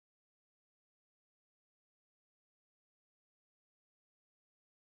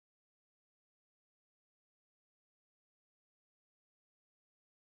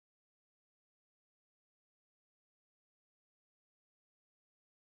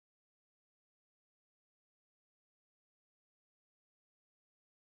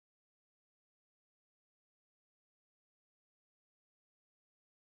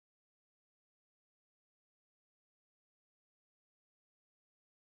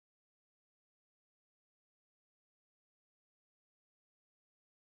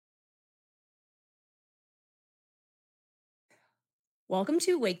Welcome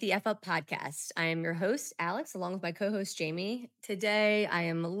to Wake the F Up podcast. I am your host, Alex, along with my co host, Jamie. Today, I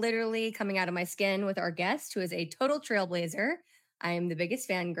am literally coming out of my skin with our guest, who is a total trailblazer. I am the biggest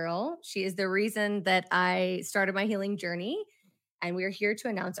fangirl. She is the reason that I started my healing journey. And we are here to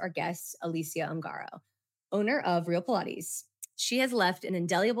announce our guest, Alycea Ungaro, owner of Real Pilates. She has left an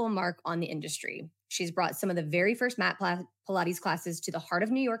indelible mark on the industry. She's brought some of the very first mat Pilates classes to the heart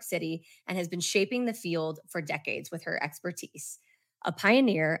of New York City and has been shaping the field for decades with her expertise. A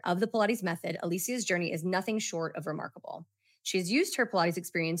pioneer of the Pilates method, Alycea's journey is nothing short of remarkable. She has used her Pilates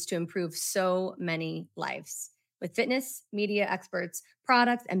experience to improve so many lives with fitness, media experts,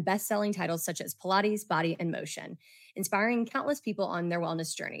 products, and best-selling titles such as Pilates, Body, and Motion, inspiring countless people on their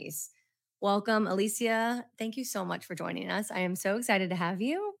wellness journeys. Welcome, Alycea. Thank you so much for joining us. I am so excited to have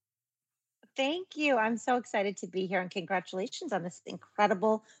you. Thank you. I'm so excited to be here and congratulations on this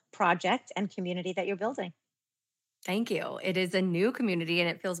incredible project and community that you're building. Thank you. It is a new community and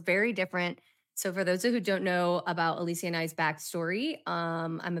it feels very different. So, for those who don't know about Alycea and I's backstory,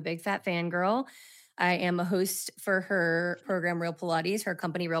 I'm a big fat fangirl. I am a host for her program Real Pilates, her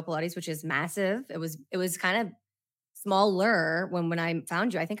company Real Pilates, which is massive. It was kind of smaller when I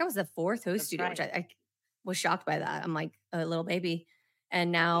found you. I think I was the fourth host That's studio, which right. I was shocked by that. I'm like a little baby,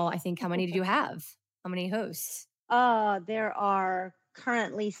 and now I think how many did you have? How many hosts? There are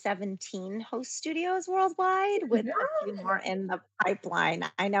currently 17 host studios worldwide with a few more in the pipeline.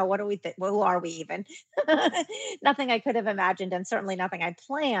 I know. What do we think? Well, who are we even? Nothing I could have imagined and certainly nothing I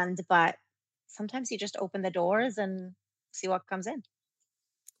planned, but sometimes you just open the doors and see what comes in.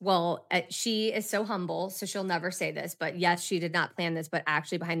 Well, she is so humble, so she'll never say this, but yes, she did not plan this, but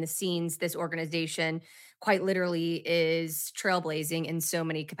actually behind the scenes, this organization quite literally is trailblazing in so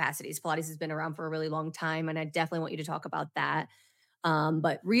many capacities. Pilates has been around for a really long time, and I definitely want you to talk about that.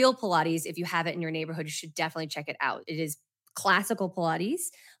 But Real Pilates, if you have it in your neighborhood, you should definitely check it out. It is classical Pilates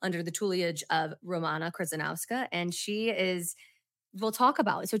under the tutelage of Romana Krzyzanowska, and she is. We'll talk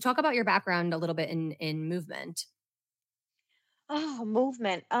about it. So, talk about your background a little bit in movement. Oh,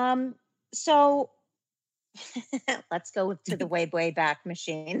 movement. So let's go to the way, way back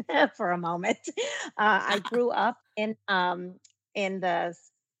machine for a moment. I grew up in the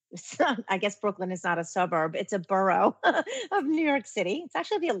I guess Brooklyn is not a suburb; it's a borough of New York City. It's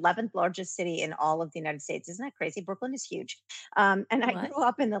actually the 11th largest city in all of the United States. Isn't that crazy? Brooklyn is huge. And I What? grew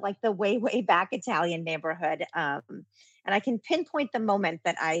up in the way, way back Italian neighborhood. And I can pinpoint the moment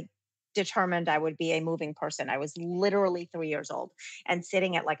that I determined I would be a moving person. I was literally 3 years old and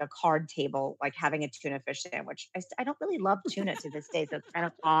sitting at like a card table, like having a tuna fish sandwich. I don't really love tuna to this day, so it's kind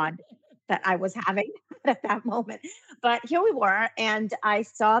of odd that I was having at that moment. But here we were, and I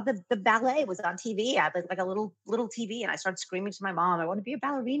saw the ballet was on TV. I had like a little TV, and I started screaming to my mom, "I want to be a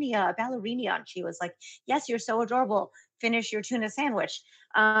ballerina!" And she was like, "Yes, you're so adorable. Finish your tuna sandwich."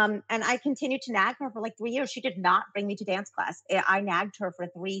 And I continued to nag her for like 3 years. She did not bring me to dance class. I nagged her for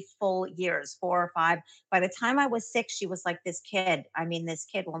 3 full years, 4 or 5. By the time I was 6, she was like, this kid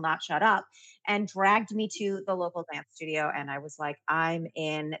will not shut up, and dragged me to the local dance studio. And I was like, I'm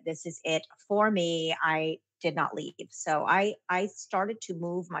in. This is it for me. I did not leave. So I started to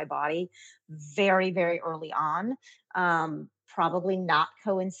move my body very, very early on. Probably not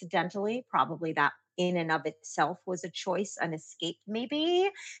coincidentally, probably that in and of itself was a choice, an escape,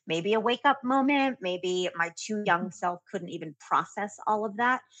 maybe a wake up moment, maybe my too young self couldn't even process all of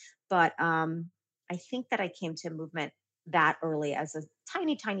that. But I think that I came to movement that early as a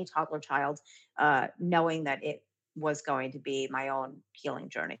tiny, tiny toddler child, knowing that it was going to be my own healing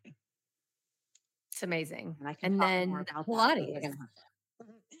journey. It's amazing. And I can And talk more then about that, but we're Pilates. going to.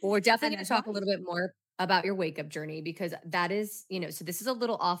 Well, we're definitely And going then to talk a Pilates. little bit more about your wake up journey because that is, so this is a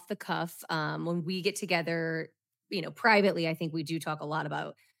little off the cuff. When we get together, privately, I think we do talk a lot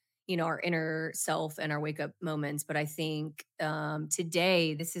about, our inner self and our wake up moments. But I think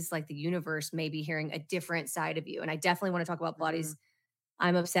today, this is like the universe maybe hearing a different side of you. And I definitely want to talk about Mm, Pilates.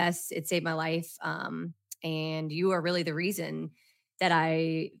 I'm obsessed. It saved my life. And you are really the reason that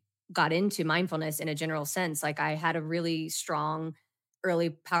I got into mindfulness in a general sense. Like I had a really strong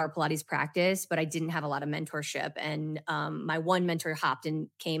early power Pilates practice, but I didn't have a lot of mentorship. And my one mentor hopped and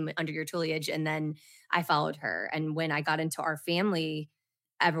came under your tutelage, and then I followed her. And when I got into our family,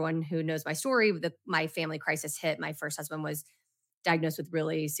 everyone who knows my story, my family crisis hit. My first husband was diagnosed with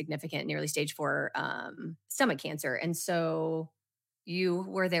really significant nearly stage 4 stomach cancer. And so you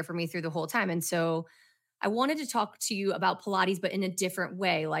were there for me through the whole time. And so I wanted to talk to you about Pilates, but in a different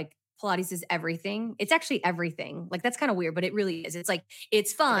way. Like Pilates is everything. It's actually everything. Like that's kind of weird, but it really is. It's like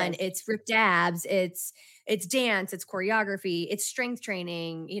it's it fun, is. it's ripped abs, it's dance, it's choreography, it's strength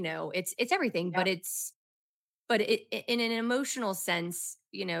training, it's everything, but Yep. but in an emotional sense,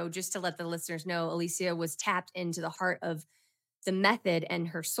 just to let the listeners know, Alycea was tapped into the heart of the method and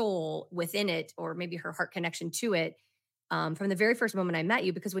her soul within it, or maybe her heart connection to it, from the very first moment I met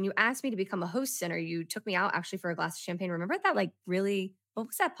you. Because when you asked me to become a host center, you took me out actually for a glass of champagne. Remember that, like, really, what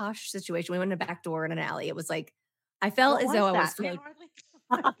was that posh situation? We went in a back door in an alley. It was like, I felt What as though was I was that? I floating. hardly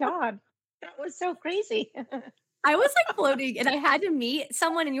oh my god. That was so crazy. I was like floating and I had to meet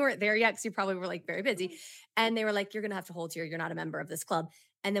someone and you weren't there yet because you probably were like very busy. And they were like, "You're gonna have to hold here. You're not a member of this club."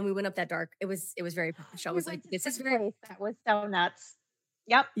 And then we went up that dark. It was very posh. I We was like, went to this is some very, place that was so nuts.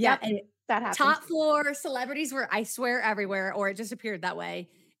 Yep, yeah. yep, And that happened. top floor celebrities were, I swear, everywhere, or it just appeared that way.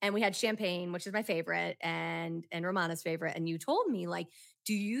 And we had champagne, which is my favorite, and Romana's favorite. And you told me, like,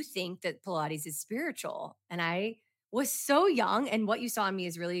 do you think that Pilates is spiritual? And I was so young, and what you saw in me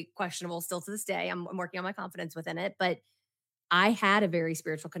is really questionable still to this day. I'm working on my confidence within it, but I had a very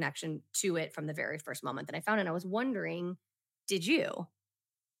spiritual connection to it from the very first moment that I found it. And I was wondering, did you?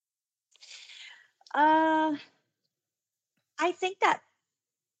 Uh, I think that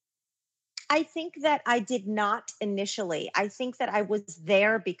I think that I did not initially. I think that I was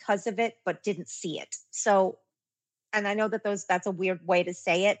there because of it, but didn't see it. So, and I know that that's a weird way to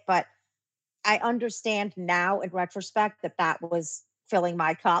say it, but I understand now in retrospect that that was filling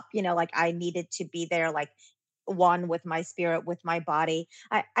my cup. Like I needed to be there, like one with my spirit, with my body.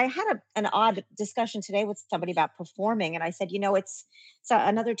 I had an odd discussion today with somebody about performing, and I said, it's so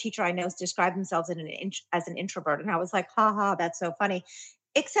another teacher I know has described themselves as an introvert, and I was like, ha ha, that's so funny.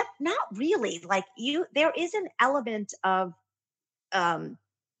 Except not really. Like there is an element of um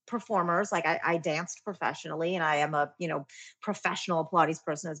performers. Like I danced professionally and I am a professional Pilates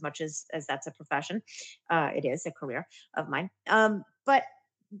person, as much as that's a profession. It is a career of mine. But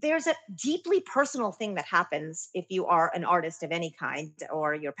there's a deeply personal thing that happens if you are an artist of any kind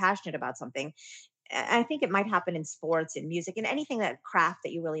or you're passionate about something. I think it might happen in sports and music and anything, that craft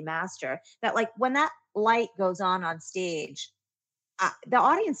that you really master, that like when that light goes on stage, the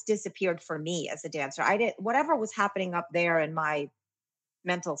audience disappeared for me as a dancer. I did whatever was happening up there in my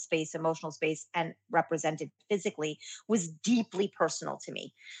mental space, emotional space, and represented physically was deeply personal to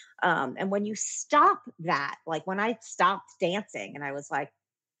me. And when you stop that, like when I stopped dancing and I was like,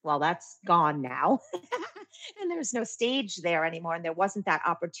 well, that's gone now. And there's no stage there anymore. And there wasn't that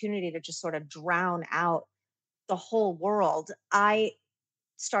opportunity to just sort of drown out the whole world. I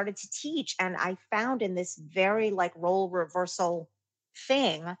started to teach and I found in this very like role reversal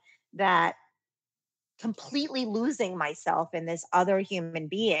thing that completely losing myself in this other human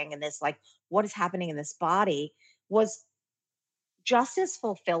being and this like what is happening in this body was just as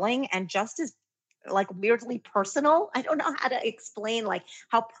fulfilling and just as like weirdly personal. I don't know how to explain like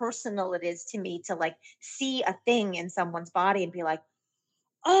how personal it is to me to like see a thing in someone's body and be like,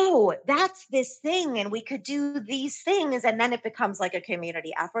 oh, that's this thing and we could do these things, and then it becomes like a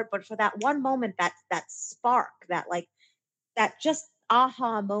community effort. But for that one moment, that spark, that like that just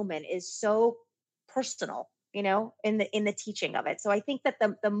aha moment is so personal, in the teaching of it. So I think that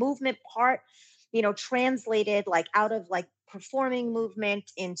the movement part, translated like out of like performing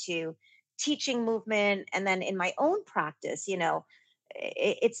movement into teaching movement, and then in my own practice,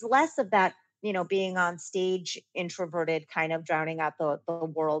 it's less of that, being on stage introverted kind of drowning out the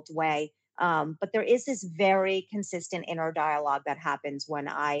world way. But there is this very consistent inner dialogue that happens when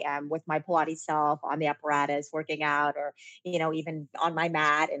I am with my Pilates self on the apparatus working out, or even on my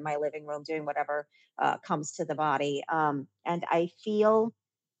mat in my living room doing whatever comes to the body. And I feel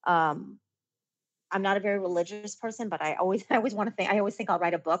um, I'm not a very religious person, but I always want to think. I always think I'll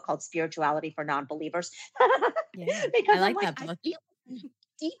write a book called Spirituality for Non-Believers Yeah. I because I'm like like that I book. feel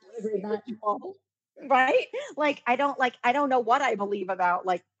deeply spiritual, right? Like I don't know what I believe about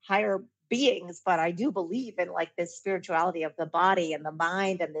like higher beings, but I do believe in like this spirituality of the body and the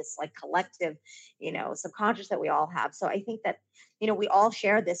mind and this like collective, subconscious that we all have. So I think that we all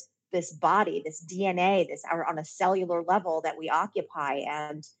share this body, this DNA, this are on a cellular level that we occupy,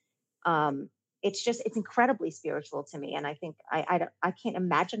 and um it's incredibly spiritual to me. And I think I can't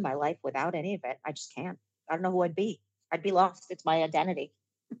imagine my life without any of it. I just can't. I don't know who I'd be. I'd be lost. It's my identity.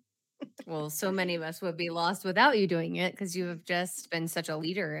 Well, so many of us would be lost without you doing it because you have just been such a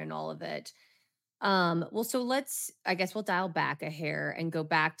leader in all of it. Well, so I guess we'll dial back a hair and go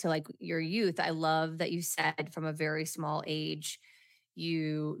back to like your youth. I love that you said from a very small age,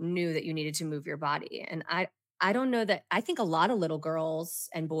 you knew that you needed to move your body. And I don't know that, I think a lot of little girls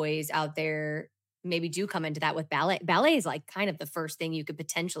and boys out there maybe do come into that with ballet. Ballet is like kind of the first thing you could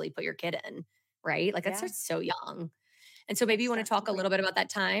potentially put your kid in, right? Like that Yeah, starts so young. And so maybe it you want to starts talk a really. little bit about that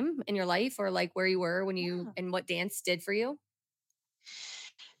time in your life, or like where you were when you Yeah. and what dance did for you?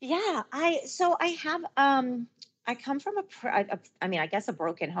 Yeah, I have I come from I mean, I guess a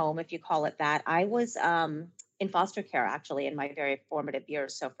broken home, if you call it that. I was in foster care actually in my very formative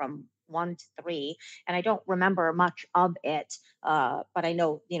years, so from 1 to 3, and I don't remember much of it, but I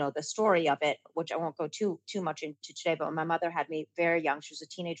know, the story of it, which I won't go too much into today. But my mother had me very young. She was a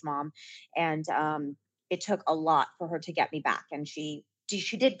teenage mom, and it took a lot for her to get me back, and she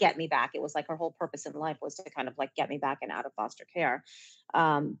did get me back. It was like her whole purpose in life was to kind of like get me back and out of foster care.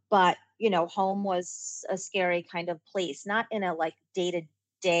 But home was a scary kind of place, not in a like day to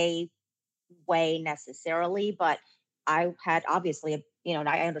day way necessarily, but I had obviously, and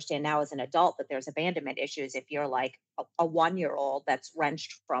I understand now as an adult that there's abandonment issues if you're like a 1 year old that's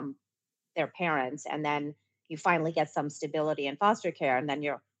wrenched from their parents, and then you finally get some stability in foster care, and then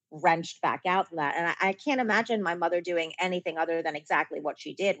you're wrenched back out from that. And I can't imagine my mother doing anything other than exactly what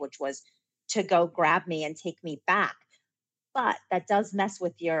she did, which was to go grab me and take me back. But that does mess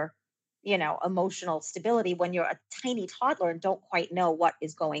with your, emotional stability when you're a tiny toddler and don't quite know what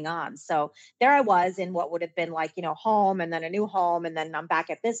is going on. So there I was in what would have been like, home, and then a new home, and then I'm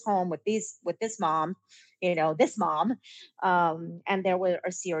back at this home with this mom, this mom. And there were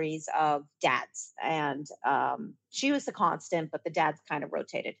a series of dads, and she was the constant, but the dads kind of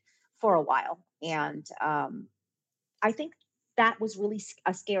rotated for a while. And I think that was really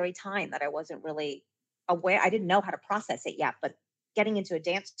a scary time that I wasn't really aware. I didn't know how to process it yet, but getting into a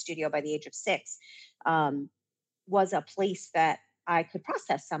dance studio by the age of 6 um, was a place that I could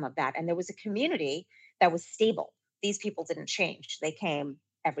process some of that. And there was a community that was stable. These people didn't change. They came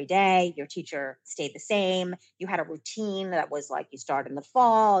every day. Your teacher stayed the same. You had a routine that was like you start in the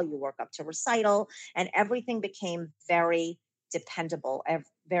fall, you work up to recital, and everything became very dependable,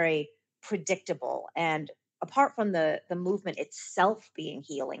 very predictable. And apart from the movement itself being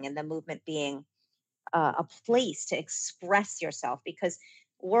healing, and the movement being a place to express yourself, because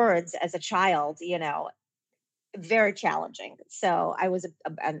words as a child, very challenging. So I was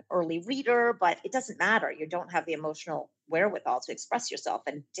an early reader, but it doesn't matter. You don't have the emotional wherewithal to express yourself,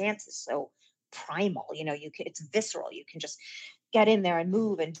 and dance is so primal. It's visceral. You can just get in there and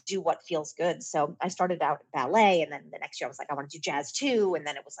move and do what feels good. So I started out ballet, and then the next year I was like, I want to do jazz too. And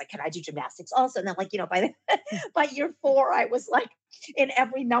then it was like, can I do gymnastics also? And then like, by year 4, I was like in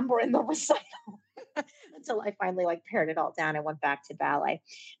every number in the recital until I finally like pared it all down and went back to ballet.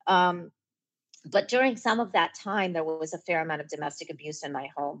 Um, but during some of that time, there was a fair amount of domestic abuse in my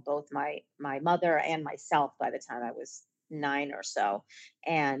home, both my mother and myself. By the time I was 9 or so,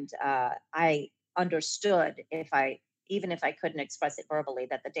 and I understood, if I even if I couldn't express it verbally,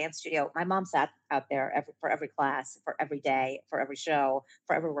 that the dance studio, my mom sat out there for every class, for every day, for every show,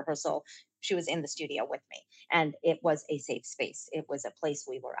 for every rehearsal. She was in the studio with me, and it was a safe space. It was a place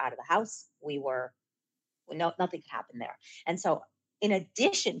we were out of the house. We were no, nothing could happen there. And so, in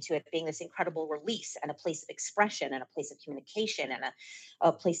addition to it being this incredible release and a place of expression and a place of communication and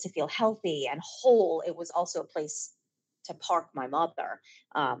a place to feel healthy and whole, it was also a place to park my mother.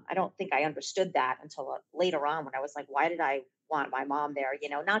 I don't think I understood that until later on, when I was like, why did I want my mom there?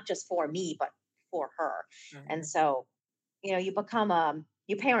 Not just for me, but for her. And Mhm. so, you become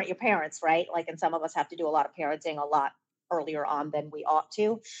you parent your parents, right? Like, and some of us have to do a lot of parenting a lot earlier on than we ought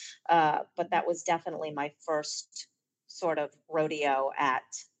to. But that was definitely my first sort of rodeo at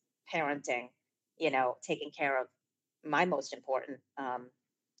parenting, taking care of my most important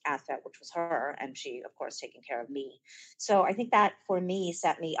asset, which was her, and she of course taking care of me. So I think that for me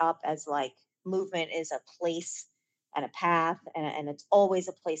set me up as like, movement is a place and a path, and it's always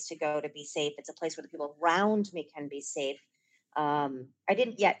a place to go to be safe. It's a place where the people around me can be safe. I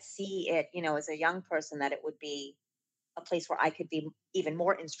didn't yet see it, as a young person, that it would be a place where I could be even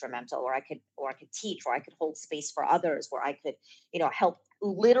more instrumental, or I could teach, or I could hold space for others, where I could, help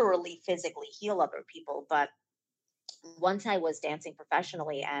literally physically heal other people. But once I was dancing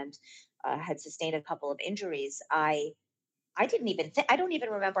professionally and had sustained a couple of injuries, I didn't even I don't even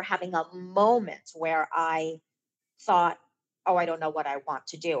remember having a moment where I thought, oh, I don't know what I want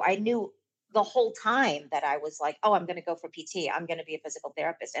to do. I knew the whole time that I was like, oh, I'm going to go for PT. I'm going to be a physical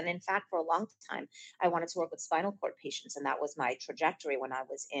therapist. And in fact, for a long time, I wanted to work with spinal cord patients. And that was my trajectory when I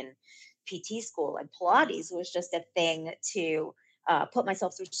was in PT school. And Pilates was just a thing to put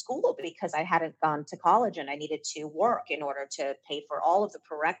myself through school, because I hadn't gone to college and I needed to work in order to pay for all of the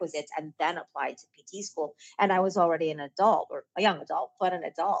prerequisites and then apply to PT school. And I was already an adult, or a young adult, but an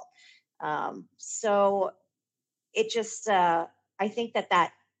adult. So it just I think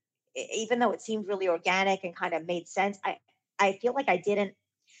that even though it seemed really organic and kind of made sense, I feel like I didn't.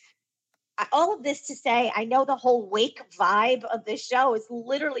 All of this to say, I know the whole wake vibe of this show is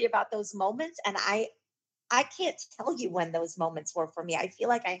literally about those moments, and I can't tell you when those moments were for me. I feel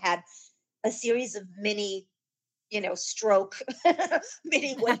like I had a series of mini, stroke,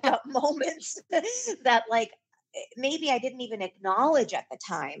 mini wake up moments that like maybe I didn't even acknowledge at the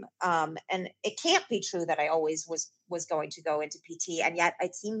time. And it can't be true that I always was going to go into PT, and yet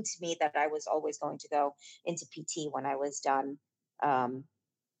it seemed to me that I was always going to go into PT when I was done um,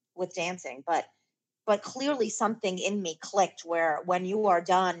 with dancing. But clearly something in me clicked where when you are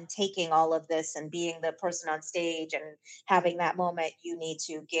done taking all of this and being the person on stage and having that moment, you need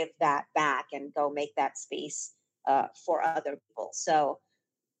to give that back and go make that space for other people. So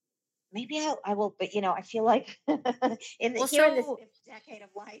maybe I will, but I feel like Well, here in this so fifth decade of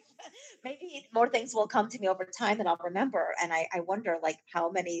life, maybe more things will come to me over time that I'll remember. And I wonder like how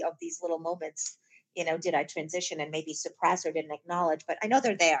many of these little moments, did I transition and maybe suppress or didn't acknowledge, but I know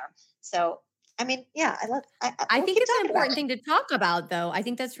they're there. So, I mean, yeah, I we'll think keep it's an talking about important it. thing to talk about, though. I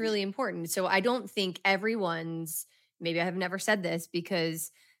think that's really important. So I don't think everyone's, maybe I have never said this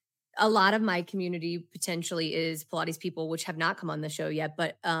because a lot of my community potentially is Pilates people, which have not come on the show yet.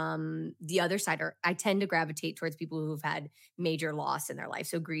 But the other side are, I tend to gravitate towards people who've had major loss in their life.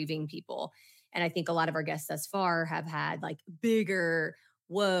 So grieving people. And I think a lot of our guests thus far have had like bigger,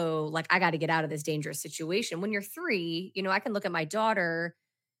 whoa, like I got to get out of this dangerous situation. When you're 3, I can look at my daughter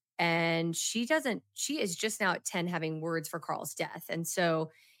and she is just now at 10 having words for Carl's death.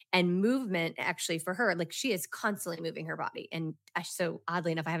 And movement actually for her, like she is constantly moving her body. And so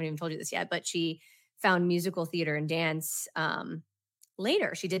oddly enough, I haven't even told you this yet, but she found musical theater and dance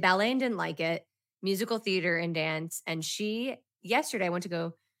later. She did ballet and didn't like it, musical theater and dance. And yesterday, I went to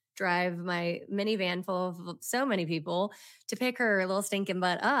go drive my minivan full of so many people to pick her little stinking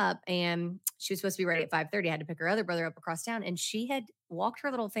butt up. And she was supposed to be ready at 5:30. I had to pick her other brother up across town. And she had walked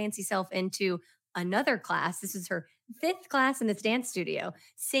her little fancy self into another class. This is her 5th class in this dance studio,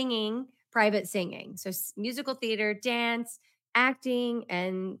 singing, private singing. So musical theater, dance, acting,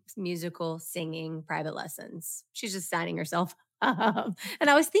 and musical singing private lessons. She's just signing herself and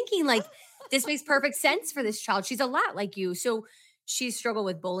I was thinking, like, this makes perfect sense for this child. She's a lot like you. So she's struggled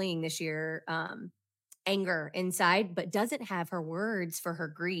with bullying this year, anger inside, but doesn't have her words for her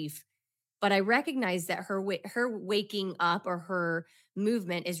grief. But I recognize that her waking up or her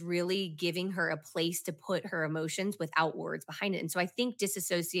movement is really giving her a place to put her emotions without words behind it. And so I think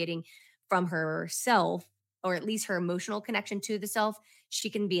disassociating from herself, or at least her emotional connection to the self,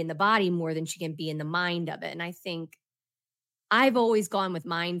 she can be in the body more than she can be in the mind of it. And I think I've always gone with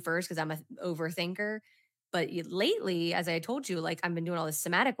mine first because I'm a overthinker. But lately, as I told you, like I've been doing all this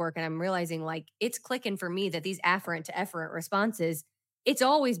somatic work and I'm realizing like it's clicking for me that these afferent to efferent responses, it's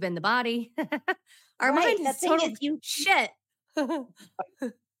always been the body. Our Right. mind The is thing total is, you shit.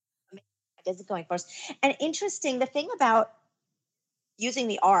 is going first. And interesting, the thing about using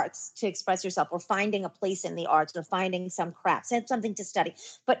the arts to express yourself or finding a place in the arts or finding some craft, something to study,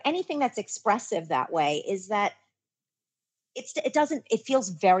 but anything that's expressive that way is that it feels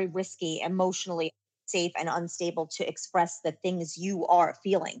very risky emotionally safe and unstable to express the things you are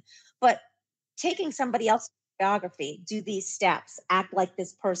feeling, but taking somebody else's biography, do these steps, act like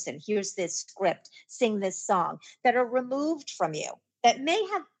this person, here's this script, sing this song, that are removed from you, that may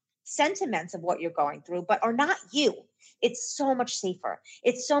have sentiments of what you're going through but are not you. It's so much safer,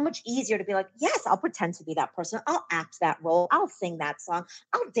 it's so much easier to be like, yes, I'll pretend to be that person, I'll act that role, I'll sing that song,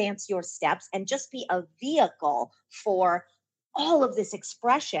 I'll dance your steps and just be a vehicle for all of this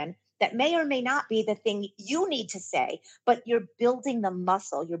expression that may or may not be the thing you need to say, but you're building the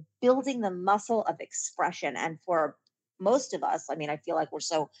muscle. You're building the muscle of expression. And for most of us, I mean, I feel like we're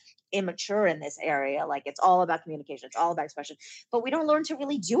so immature in this area. Like it's all about communication, it's all about expression, but we don't learn to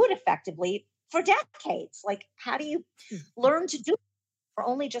really do it effectively for decades. Like, how do you learn to do it? We're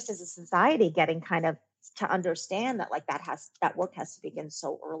only just as a society getting kind of to understand that like that work has to begin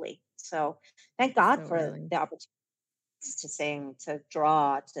so early. So thank God So for early. the opportunity to sing, to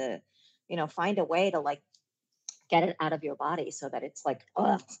draw, to, find a way to like get it out of your body so that it's like,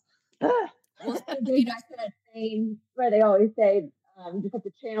 ugh. Ugh. Well, It goes back to that saying where they always say, you just have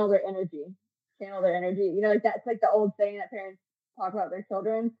to channel their energy. Channel their energy. Like that's like the old saying that parents talk about their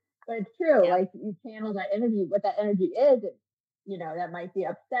children. But it's true. Yeah. Like you channel that energy. What that energy is, that might be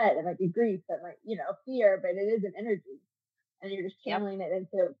upset, it might be grief, that might, fear, but it is an energy. And you're just Yep. channeling it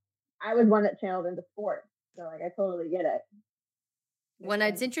into I was one that channeled into sport. So like I totally get it. Makes when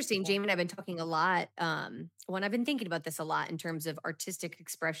it's sense. interesting, Yeah. Jamie and I've been talking a lot. When I've been thinking about this a lot in terms of artistic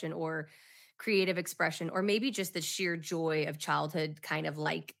expression or creative expression, or maybe just the sheer joy of childhood kind of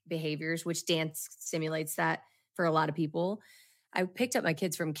like behaviors, which dance simulates that for a lot of people. I picked up my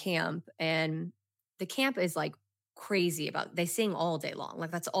kids from camp, and the camp is like crazy about they sing all day long.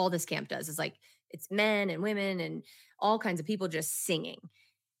 Like that's all this camp does is like it's men and women and all kinds of people just singing.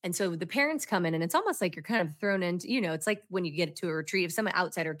 And so the parents come in and it's almost like you're kind of thrown into, it's like when you get to a retreat, if some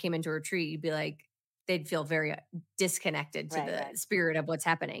outsider came into a retreat, you'd be like, they'd feel very disconnected to Right, the right. spirit of what's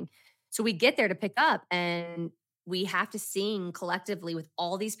happening. So we get there to pick up and we have to sing collectively with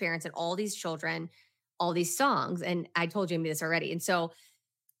all these parents and all these children, all these songs. And I told Jamie this already. And so,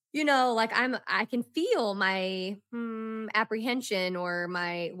 like I can feel my apprehension or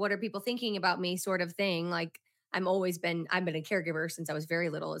my, what are people thinking about me sort of thing. Like I've been a caregiver since I was very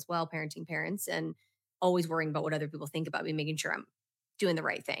little as well, parenting parents and always worrying about what other people think about me, making sure I'm doing the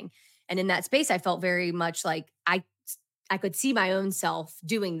right thing. And in that space, I felt very much like I could see my own self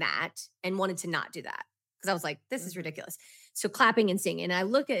doing that and wanted to not do that because I was like, this is Mhm. ridiculous. So clapping and singing. And I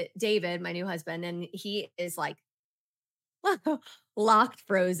look at David, my new husband, and he is like locked,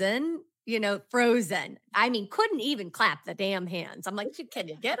 frozen, frozen. I mean, couldn't even clap the damn hands. I'm like, can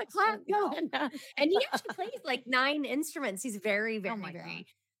you get a clap going? And he actually plays like 9 instruments. He's very, Oh very, my God. very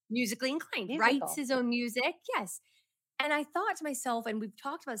musically inclined, writes Musical. his own music. Yes. And I thought to myself, and we've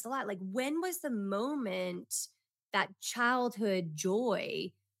talked about this a lot, like when was the moment that childhood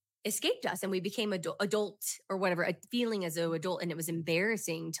joy escaped us and we became adult or whatever, a feeling as though adult, and it was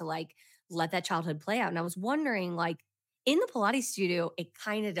embarrassing to like let that childhood play out. And I was wondering, like, in the Pilates studio, it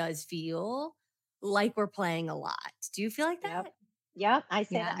kind of does feel like we're playing a lot. Do you feel like Yep. that? Yep.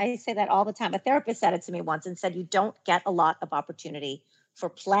 Yeah. I say that all the time. A therapist said it to me once and said you don't get a lot of opportunity for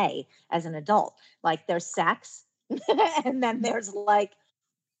play as an adult. Like there's sex and then there's like,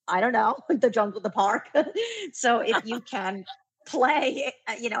 I don't know, the jungle, the park. So if you can play,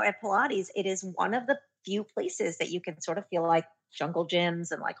 at Pilates, it is one of the few places that you can sort of feel like jungle gyms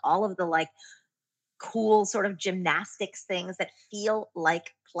and like all of the like cool sort of gymnastics things that feel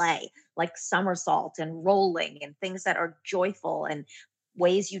like play, like somersault and rolling and things that are joyful and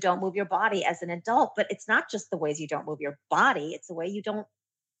ways you don't move your body as an adult. But it's not just the ways you don't move your body, it's the way you don't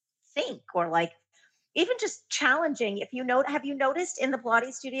think or like even just challenging. If you know, have you noticed in the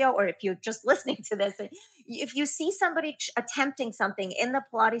Pilates studio, or if you're just listening to this, if you see somebody attempting something in the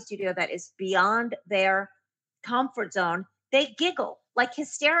Pilates studio that is beyond their comfort zone, they giggle like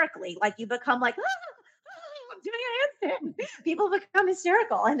hysterically, like you become like, I'm doing a handstand. People become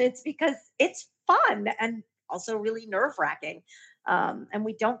hysterical, and it's because it's fun and also really nerve wracking. And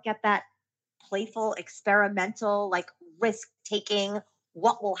we don't get that playful, experimental, like risk taking.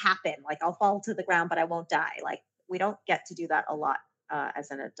 What will happen? Like I'll fall to the ground, but I won't die. Like we don't get to do that a lot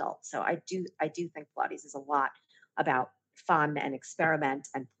as an adult. So I do think Pilates is a lot about fun and experiment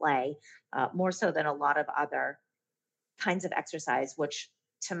and play, more so than a lot of other kinds of exercise, which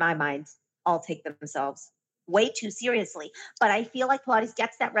to my mind all take themselves way too seriously. But I feel like Pilates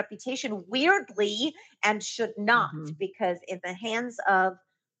gets that reputation weirdly and should not, Mhm. because in the hands of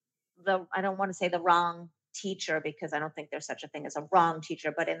I don't want to say the wrong teacher because I don't think there's such a thing as a wrong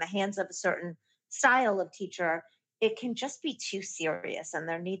teacher, but in the hands of a certain style of teacher, it can just be too serious and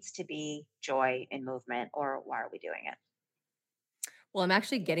there needs to be joy in movement, or why are we doing it? Well, I'm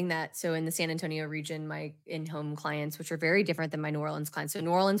actually getting that. So in the San Antonio region, my in-home clients, which are very different than my New Orleans clients. So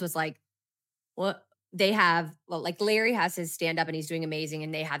New Orleans was like, what they have, well, like Larry has his stand up and he's doing amazing,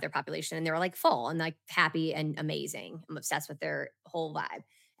 and they had their population and they were like full and like happy and amazing. I'm obsessed with their whole vibe.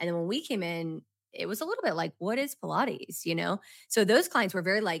 And then when we came in, it was a little bit like, what is Pilates? So those clients were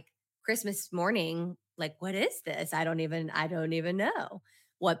very like Christmas morning, like, what is this? I don't even know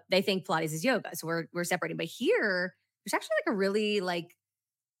what they think Pilates is yoga. So we're separating. But here, there's actually like a really like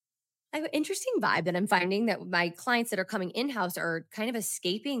I have an interesting vibe that I'm finding that my clients that are coming in-house are kind of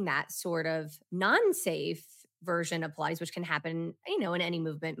escaping that sort of non-safe version of Pilates, which can happen, in any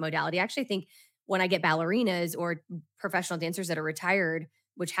movement modality. I actually think when I get ballerinas or professional dancers that are retired,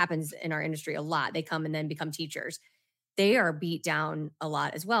 which happens in our industry a lot, they come and then become teachers. They are beat down a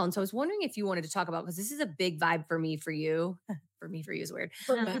lot as well. And so I was wondering if you wanted to talk about, because this is a big vibe for me, for you. For me, for you is weird.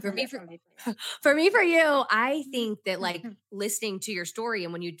 But for me, for for me, for you, I think that like listening to your story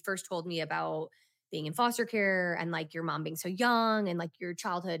and when you first told me about being in foster care and like your mom being so young and like your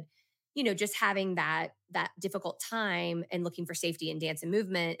childhood, just having that difficult time and looking for safety in dance and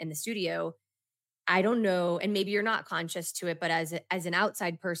movement in the studio. I don't know, and maybe you're not conscious to it, but as an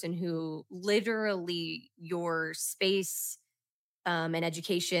outside person who literally your space and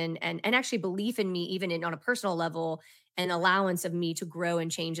education and actually belief in me, even on a personal level, and allowance of me to grow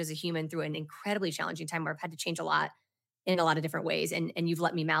and change as a human through an incredibly challenging time where I've had to change a lot in a lot of different ways. And you've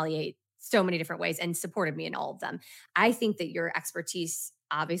let me malleate so many different ways and supported me in all of them. I think that your expertise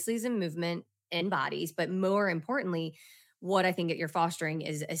obviously is in movement and bodies, but more importantly, what I think that you're fostering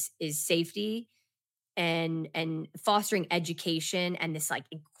is safety and fostering education and this like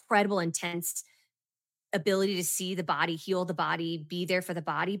incredible intense ability to see the body, heal the body, be there for the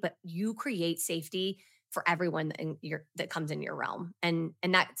body, but you create safety for everyone that comes in your realm. And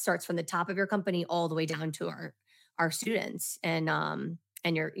that starts from the top of your company all the way down to our students and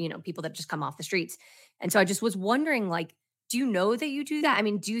your, people that just come off the streets. And so I just was wondering, like, do you know that you do that? I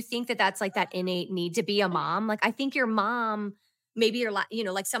mean, do you think that that's like that innate need to be a mom? Like, I think your mom, maybe your,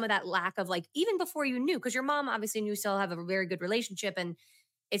 like some of that lack of like, even before you knew, because your mom obviously knew still have a very good relationship, and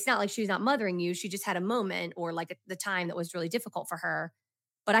it's not like she's not mothering you. She just had a moment or like the time that was really difficult for her.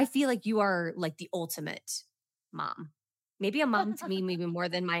 But I feel like you are like the ultimate mom. Maybe a mom to me, maybe more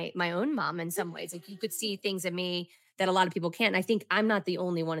than my own mom in some ways. Like you could see things in me that a lot of people can't. And I think I'm not the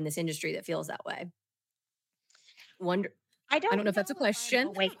only one in this industry that feels that way. I I don't know if that's a if I'm question.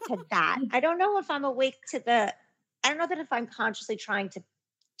 awake to that. I don't know if I'm awake to the. I don't know that if I'm consciously trying to.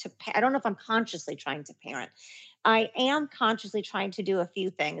 I don't know if I'm consciously trying to parent. I am consciously trying to do a few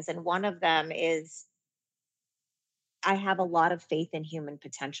things, and one of them is I have a lot of faith in human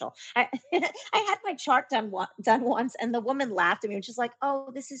potential. I had my chart done once, and the woman laughed at me, and she's like,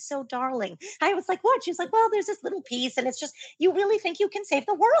 "Oh, this is so darling." I was like, "What?" She was like, "Well, there's this little piece, and it's just you really think you can save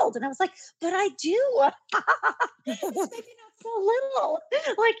the world." And I was like, "But I do." It's maybe not so little.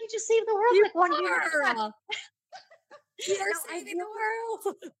 Like you just saved the world You like one year at a time. are. You are No, saving the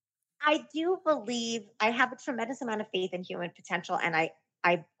world. I do believe I have a tremendous amount of faith in human potential, and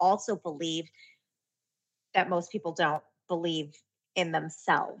I also believe that most people don't believe in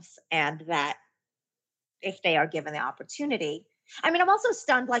themselves, and that if they are given the opportunity. I mean, I'm also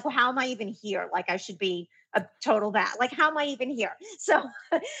stunned. Like, well, how am I even here? Like, I should be a total that. Like, how am I even here? So,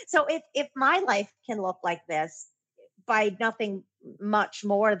 so if my life can look like this by nothing much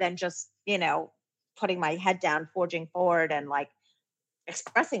more than just putting my head down, forging forward, and like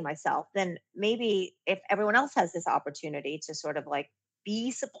expressing myself, then maybe if everyone else has this opportunity to sort of like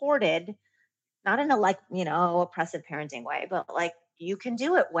be supported, not in a like, oppressive parenting way, but like you can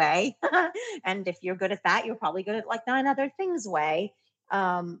do it way. And if you're good at that, you're probably good at like nine other things way.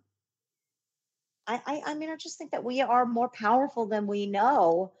 Um, I mean, I just think that we are more powerful than we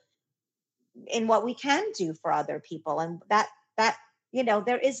know in what we can do for other people. And that,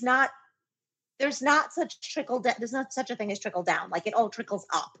 there is not, there's not such trickle down. There's not such a thing as trickle down. Like it all trickles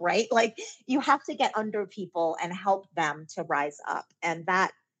up, right? Like you have to get under people and help them to rise up. And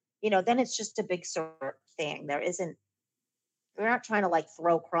that, then it's just a big sort of thing. We're not trying to like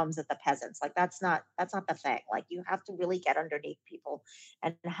throw crumbs at the peasants. Like that's not the thing. Like you have to really get underneath people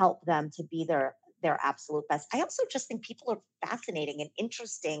and help them to be their absolute best. I also just think people are fascinating and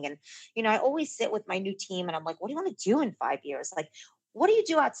interesting. And, I always sit with my new team and I'm like, what do you want to do in 5 years? Like, what do you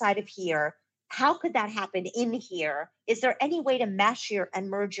do outside of here? How could that happen in here? Is there any way to mesh and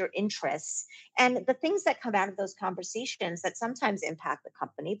merge your interests? And the things that come out of those conversations that sometimes impact the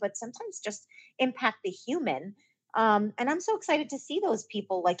company, but sometimes just impact the human. And I'm so excited to see those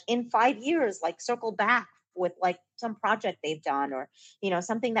people like in 5 years, like circle back with like some project they've done, or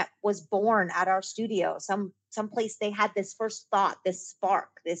something that was born at our studio, some place they had this first thought, this spark,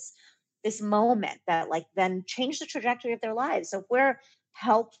 this moment that like then changed the trajectory of their lives. So if we're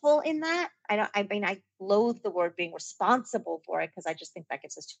helpful in that, I loathe the word being responsible for it because I just think that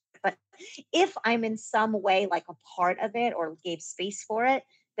gets us, but if I'm in some way like a part of it or gave space for it,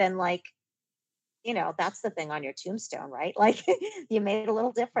 then like that's the thing on your tombstone, right? Like you made a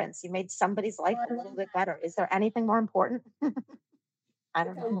little difference. You made somebody's life a little bit better. Is there anything more important? I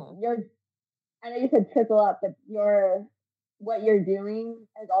don't know. I know you said trickle up, but what you're doing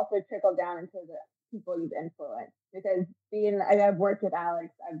has also trickled down into the people you've influenced. Because I've worked with Alex,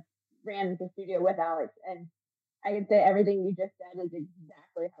 I've ran the studio with Alex, and I can say everything you just said is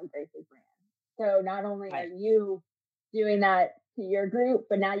exactly how Grace is ran. So not only are you doing that to your group,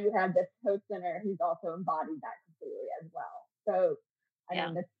 but now you have this host center who's also embodied that completely as well. So I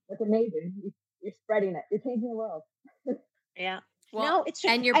mean, that's amazing. You're spreading it. You're changing the world. Yeah. Well, No, it's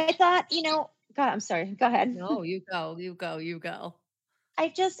just, and you're I thought, God, I'm sorry. Go ahead. no, you go.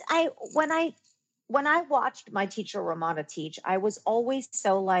 When I watched my teacher Ramona teach, I was always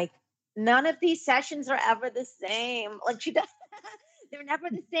so like, none of these sessions are ever the same. Like she does, they're never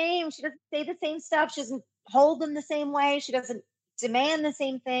the same. She doesn't say the same stuff. She doesn't hold them the same way. She doesn't demand the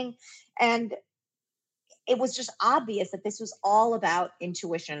same thing. And it was just obvious that this was all about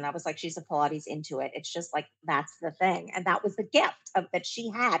intuition. And I was like, she's a Pilates into it. It's just like, that's the thing. And that was the gift that she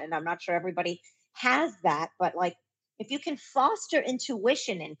had. And I'm not sure everybody has that, but like, if you can foster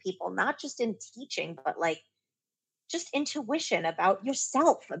intuition in people, not just in teaching, but like just intuition about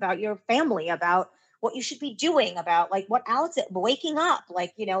yourself, about your family, about what you should be doing, about like what Alex waking up,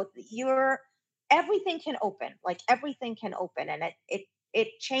 like, you're everything can open, like everything can open. And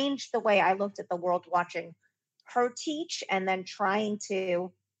it changed the way I looked at the world watching her teach, and then trying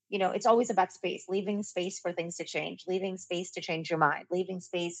to, it's always about space, leaving space for things to change, leaving space to change your mind, leaving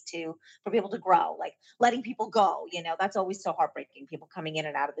space to for people to grow, like letting people go. That's always so heartbreaking. People coming in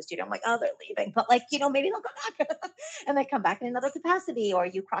and out of the studio. I'm like, oh, they're leaving, but like, maybe they'll come back and they come back in another capacity, or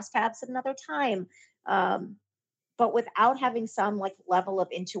you cross paths at another time. Um, but without having some like level of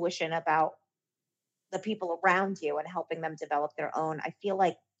intuition about the people around you and helping them develop their own, I feel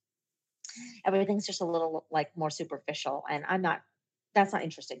like everything's just a little like more superficial, and that's not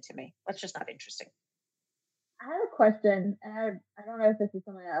interesting to me. That's just not interesting. I have a question, and I don't know if this is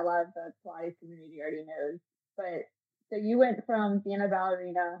something that a lot of the Pilates community already knows, but so you went from being a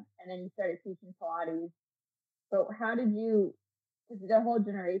ballerina and then you started teaching Pilates. But how did you? Because the whole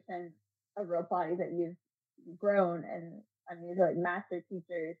generation of real Pilates that you've grown, and I mean, these are like master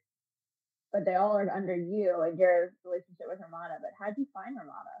teachers, but they all are under you and your relationship with Ramada. But how did you find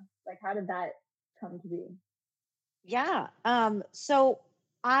Ramada? Like, how did that come to be? Yeah. So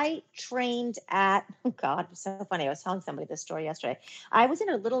I trained at, oh God, it's so funny. I was telling somebody this story yesterday.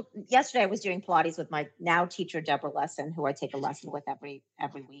 Yesterday I was doing Pilates with my now teacher, Deborah Lesson, who I take a lesson with every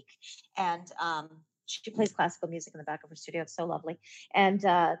week. And she plays classical music in the back of her studio. It's so lovely. And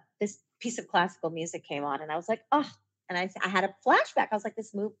this piece of classical music came on, and I was like, oh, and I had a flashback. I was like,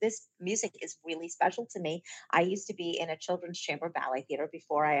 this music is really special to me. I used to be in a children's chamber ballet theater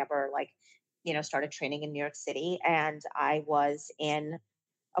before I ever like started training in New York City. And I was in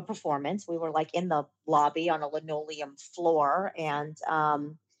a performance. We were like in the lobby on a linoleum floor, and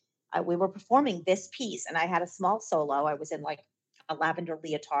we were performing this piece. And I had a small solo. I was in like a lavender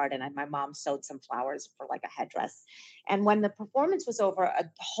leotard, and my mom sewed some flowers for like a headdress. And when the performance was over, a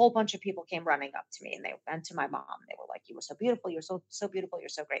whole bunch of people came running up to me, and they went to my mom. They were like, "You were so beautiful. You're so beautiful. You're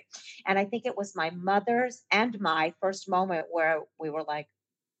so great." And I think it was my mother's and my first moment where we were like,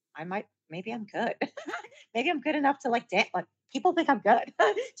 maybe I'm good. Maybe I'm good enough to like dance. Like people think I'm good.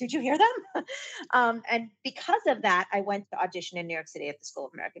 Did you hear them? And because of that, I went to audition in New York City at the School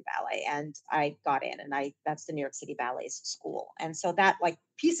of American Ballet, and I got in, and that's the New York City Ballet's school. And so that like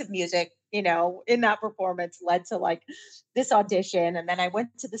piece of music, in that performance led to like this audition. And then I went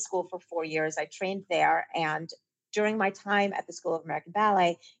to the school for 4 years. I trained there, and during my time at the School of American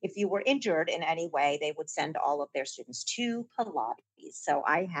Ballet, if you were injured in any way, they would send all of their students to Pilates. So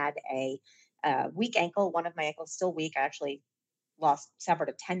I had a weak ankle. One of my ankles still weak. I actually severed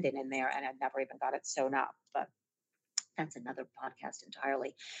a tendon in there, and I never even got it sewn up. But that's another podcast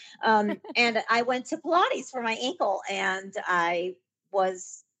entirely. And I went to Pilates for my ankle, and I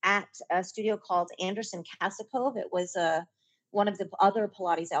was at a studio called Anderson Kasakov. It was one of the other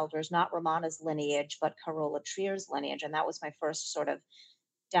Pilates elders, not Romana's lineage, but Carola Trier's lineage. And that was my first sort of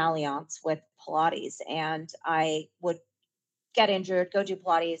dalliance with Pilates. And I would get injured, go do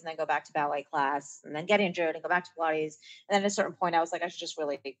Pilates, and then go back to ballet class, and then get injured and go back to Pilates. And then at a certain point, I was like, I should just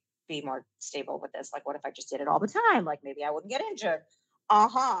really be more stable with this. Like, what if I just did it all the time? Like, maybe I wouldn't get injured.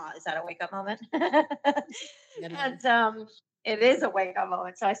 Aha. Is that a wake up moment? And it is a wake up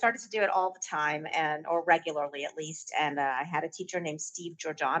moment. So I started to do it all the time, or regularly at least. And I had a teacher named Steve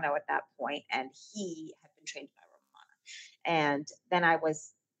Giordano at that point, and he had been trained by Romana. And then I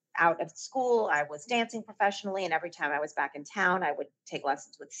was out of school, I was dancing professionally. And every time I was back in town, I would take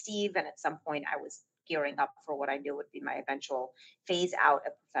lessons with Steve. And at some point, I was gearing up for what I knew would be my eventual phase out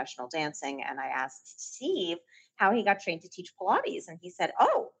of professional dancing. And I asked Steve how he got trained to teach Pilates. And he said,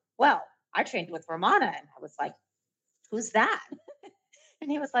 "Oh, well, I trained with Romana." And I was like, "Who's that?"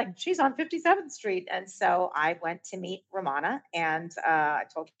 And he was like, "She's on 57th Street." And so I went to meet Romana, and I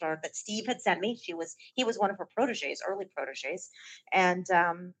told her that Steve had sent me. He was one of her proteges, early proteges. And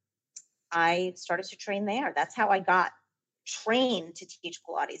I started to train there. That's how I got trained to teach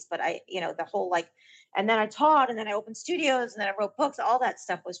Pilates. But the whole like, and then I taught, and then I opened studios, and then I wrote books. All that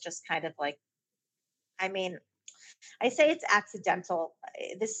stuff was just kind of like, I mean, I say it's accidental.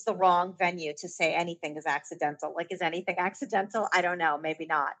 This is the wrong venue to say anything is accidental. Like, is anything accidental? I don't know. Maybe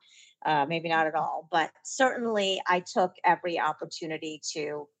not. Maybe not at all. But certainly, I took every opportunity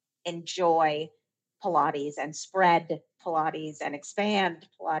to enjoy Pilates and spread Pilates and expand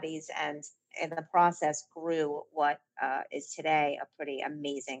Pilates, and in the process grew what is today a pretty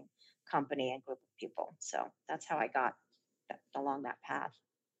amazing company and group of people. So that's how I got along that path.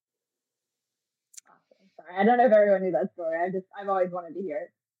 Sorry, I don't know if everyone knew that story. I've always wanted to hear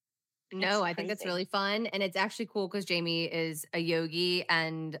it. No, I think that's really fun. And it's actually cool because Jamie is a yogi,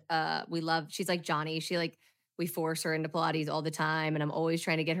 and she's like Johnny. We force her into Pilates all the time, and I'm always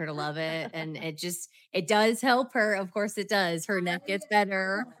trying to get her to love it. And it does help her. Of course it does. Her neck gets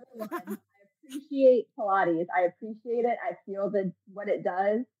better. I appreciate Pilates. I appreciate it. I feel what it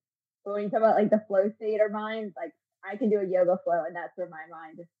does. But when you talk about like the flow state or mind, like I can do a yoga flow and that's where my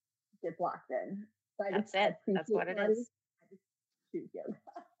mind just gets locked in. So That's I it. That's appreciate what it Pilates. is. I just choose yoga.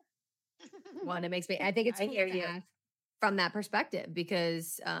 One, it makes me, I think it's I cool hear to you. ask from that perspective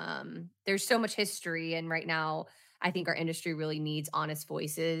because there's so much history. And right now, I think our industry really needs honest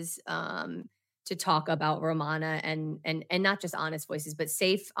voices to talk about Romana and not just honest voices, but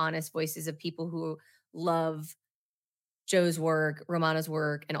safe, honest voices of people who love Joe's work, Romana's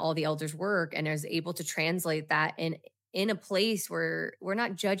work, and all the elders' work, and is able to translate that in a place where we're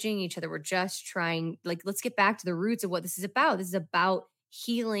not judging each other. We're just trying, like, let's get back to the roots of what this is about. This is about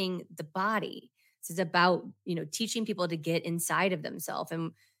healing the body. This is about, teaching people to get inside of themselves.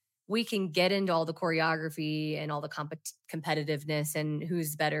 And we can get into all the choreography and all the competitiveness and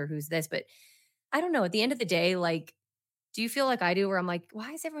who's better, who's this. But I don't know. At the end of the day, like, do you feel like I do where I'm like,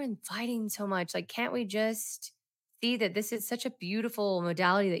 why is everyone fighting so much? Like, can't we just see that this is such a beautiful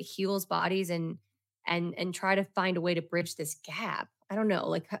modality that heals bodies and try to find a way to bridge this gap? I don't know.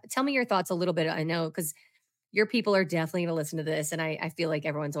 Like, tell me your thoughts a little bit. I know because your people are definitely going to listen to this. And I feel like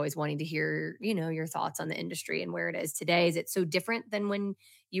everyone's always wanting to hear, your thoughts on the industry and where it is today. Is it so different than when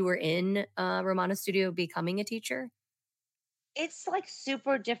you were in Romana Studio becoming a teacher? It's like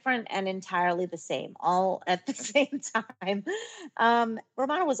super different and entirely the same, all at the same time.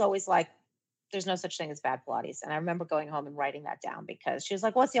 Romana was always like, there's no such thing as bad Pilates. And I remember going home and writing that down because she was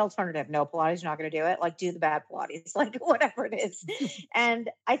like, what's the alternative? No Pilates, you're not going to do it. Like, do the bad Pilates, like whatever it is. And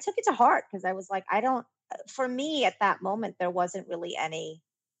I took it to heart because I was like, for me at that moment, there wasn't really any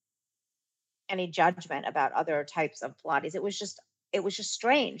judgment about other types of Pilates. It was just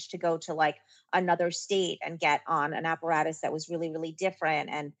strange to go to like another state and get on an apparatus that was really, really different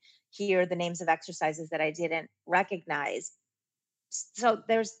and hear the names of exercises that I didn't recognize. So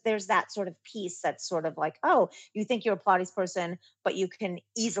there's that sort of piece that's sort of like, oh, you think you're a Pilates person, but you can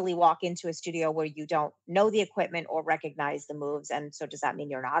easily walk into a studio where you don't know the equipment or recognize the moves. And so does that mean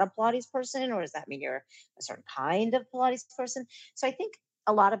you're not a Pilates person, or does that mean you're a certain kind of Pilates person? So I think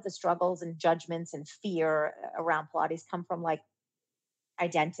a lot of the struggles and judgments and fear around Pilates come from like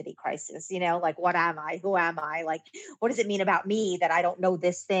identity crisis, like what am I? Who am I? Like, what does it mean about me that I don't know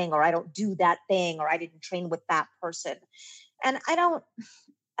this thing, or I don't do that thing, or I didn't train with that person? And I don't,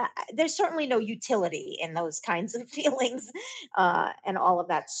 there's certainly no utility in those kinds of feelings and all of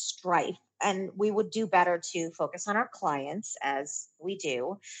that strife. And we would do better to focus on our clients as we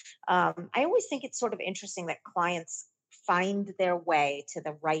do. I always think it's sort of interesting that clients find their way to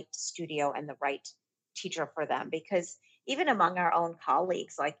the right studio and the right teacher for them, because even among our own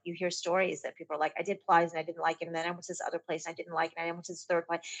colleagues, like you hear stories that people are like, I did Pilates and I didn't like it. And then I went to this other place and I didn't like it. And I went to this third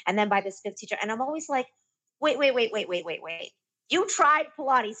place. And then by this fifth teacher. And I'm always like, wait. You tried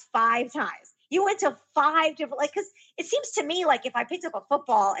Pilates 5 times. You went to 5 different, like, because it seems to me like if I picked up a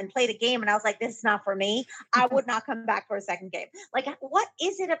football and played a game and I was like, this is not for me, I would not come back for a second game. Like, what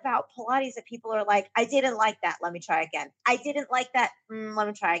is it about Pilates that people are like, I didn't like that. Let me try again. I didn't like that. Let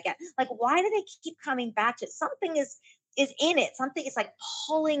me try again. Like, why do they keep coming back to it? Something is in it. Something is like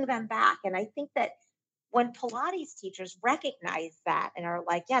pulling them back. And I think that when Pilates teachers recognize that and are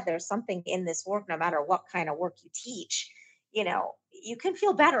like, yeah, there's something in this work, no matter what kind of work you teach, you can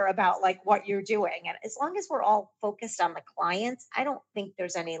feel better about like what you're doing. And as long as we're all focused on the clients, I don't think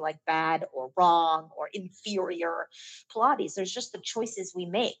there's any like bad or wrong or inferior Pilates. There's just the choices we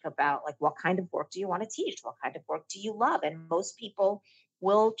make about like, what kind of work do you want to teach? What kind of work do you love? And most people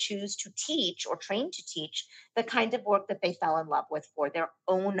will choose to teach or train to teach the kind of work that they fell in love with for their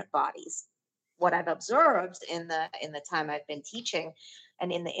own bodies. What I've observed in the time I've been teaching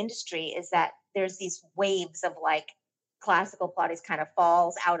and in the industry is that there's these waves of like classical Pilates kind of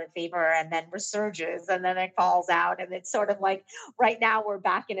falls out of favor and then resurges and then it falls out. And it's sort of like right now we're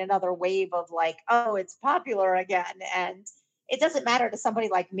back in another wave of like, oh, it's popular again. And it doesn't matter to somebody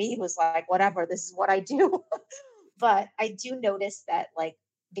like me who's like, whatever, this is what I do. But I do notice that like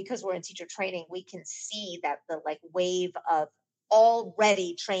because we're in teacher training, we can see that the like wave of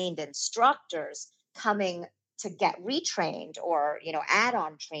already trained instructors coming to get retrained or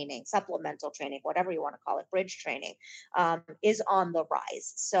add-on training, supplemental training, whatever you want to call it, bridge training, is on the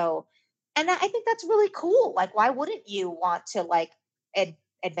rise. So and I think that's really cool. Like, why wouldn't you want to like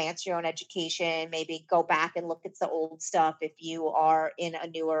advance your own education, maybe go back and look at the old stuff if you are in a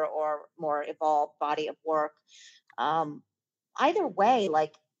newer or more evolved body of work? um, Either way,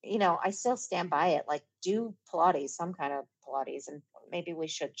 like, I still stand by it. Like, do Pilates, some kind of Pilates, and maybe we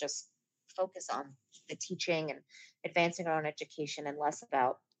should just focus on the teaching and advancing our own education and less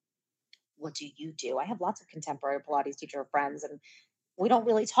about what do you do. I have lots of contemporary Pilates teacher friends, and we don't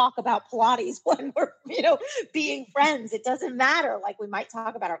really talk about Pilates when we're, being friends. It doesn't matter. Like we might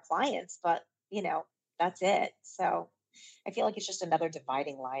talk about our clients, but that's it. So I feel like it's just another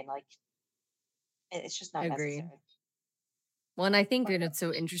dividing line. Like it's just not Agree. necessary. Well, and I think that it's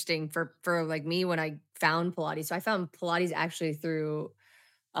so interesting for like me when I found Pilates. So I found Pilates actually through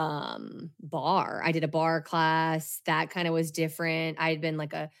bar. I did a bar class that kind of was different. I had been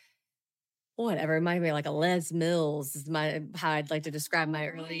like a whatever, it might be like a Les Mills is my how I'd like to describe my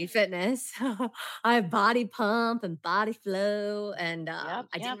early fitness. I have body pump and body flow, and Yep. I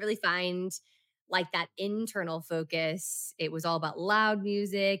Yep. didn't really find like that internal focus. It was all about loud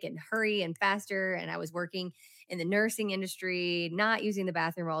music and hurry and faster. And I was working in the nursing industry, not using the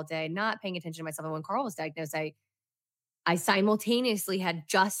bathroom all day, not paying attention to myself. And when Carl was diagnosed, I simultaneously had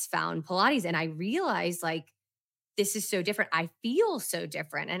just found Pilates, and I realized like this is so different. I feel so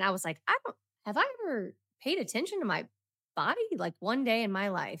different. And I was like, I don't have I ever paid attention to my body like one day in my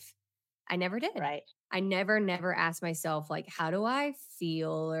life? I never did. Right. I never asked myself like, how do I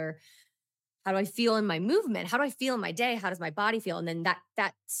feel, or how do I feel in my movement? How do I feel in my day? How does my body feel? And then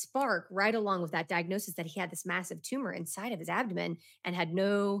that spark right along with that diagnosis that he had this massive tumor inside of his abdomen and had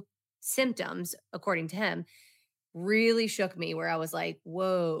no symptoms, according to him, really shook me, where I was like,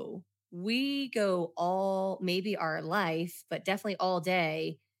 whoa, we go all maybe our life, but definitely all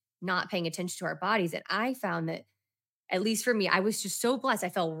day not paying attention to our bodies. And I found that, at least for me, I was just so blessed. I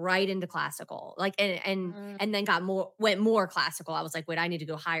fell right into classical, like, Mm, and then went more classical. I was like, wait, I need to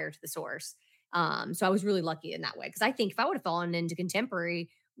go higher to the source. So I was really lucky in that way, because I think if I would have fallen into contemporary,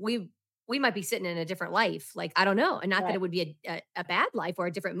 we might be sitting in a different life. Like, I don't know, and not that right. it would be a bad life or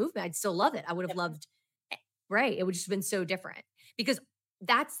a different movement. I'd still love it. I would have Different. loved, right. It would just have been so different, because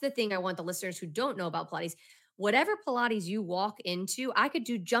that's the thing I want the listeners who don't know about Pilates. Whatever Pilates you walk into, I could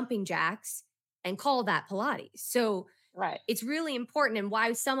do jumping jacks and call that Pilates. So Right. it's really important, and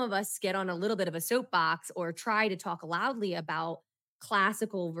why some of us get on a little bit of a soapbox or try to talk loudly about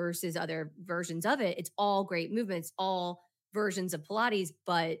classical versus other versions of it. It's all great movements, all versions of Pilates,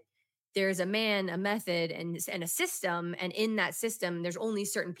 but there's a man, a method, and a system. And in that system, there's only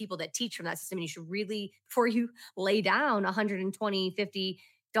certain people that teach from that system. And you should really, before you lay down 120,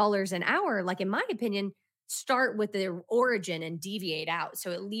 $50 an hour, like in my opinion, start with the origin and deviate out.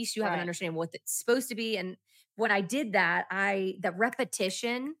 So at least you have an Right. understanding of what it's supposed to be. And when I did that, the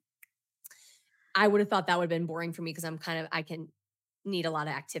repetition, I would have thought that would have been boring for me, because I can need a lot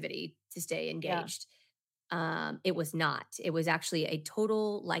of activity to stay Yeah. engaged. It was not. It was actually a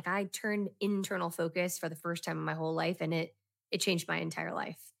total, like, I turned internal focus for the first time in my whole life, and it changed my entire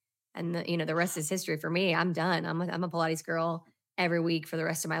life. And the rest is history for me. I'm done. I'm a Pilates girl every week for the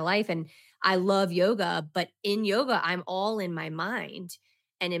rest of my life. And I love yoga, but in yoga, I'm all in my mind.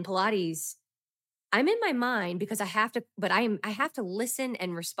 And in Pilates, I'm in my mind because I have to, but I have to listen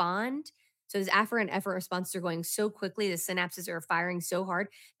and respond. So those afferent effort responses are going so quickly, the synapses are firing so hard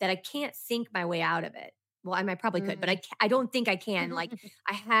that I can't think my way out of it. Well, I might probably could, but Mm. I don't think I can. Like,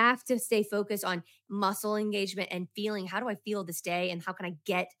 I have to stay focused on muscle engagement and feeling, how do I feel this day, and how can I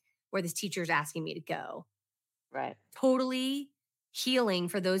get where this teacher is asking me to go? Right. Totally healing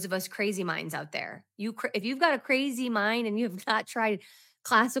for those of us crazy minds out there. If you've got a crazy mind and you have not tried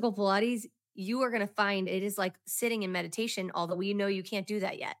classical Pilates, you are going to find it is like sitting in meditation, although we know you can't do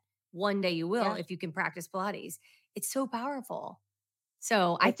that yet. One day you will Yeah. if you can practice Pilates. It's so powerful.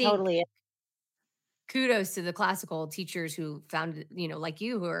 So I It think totally is. kudos to the classical teachers who found it, like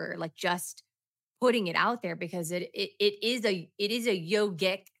you, who are like just putting it out there, because it is a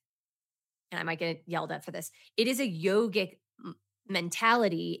yogic, and I might get yelled at for this. It is a yogic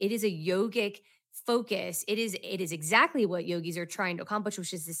mentality. It is a yogic focus. It is exactly what yogis are trying to accomplish,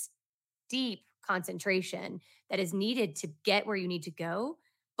 which is this deep concentration that is needed to get where you need to go.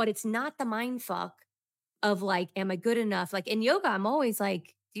 But it's not the mind fuck of like, am I good enough? Like in yoga, I'm always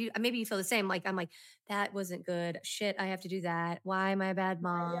like, maybe you feel the same. Like, I'm like, that wasn't good. Shit, I have to do that. Why am I a bad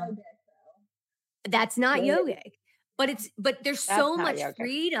Not mom? yogic That's not though. yogic. But there's That's so not much yoga.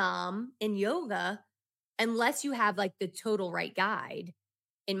 freedom in yoga, unless you have like the total right guide,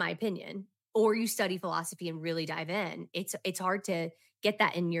 in my opinion, or you study philosophy and really dive in. It's hard to get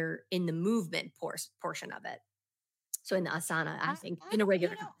that in the movement portion of it. So in the asana, I think I, in a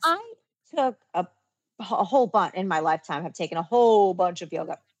regular class. I took a whole bunch in my lifetime, have taken a whole bunch of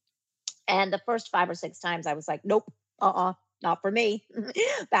yoga. And the first 5 or 6 times I was like, nope, not for me.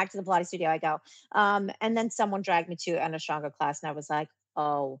 Back to the Pilates studio I go. And then someone dragged me to an Ashtanga class, and I was like,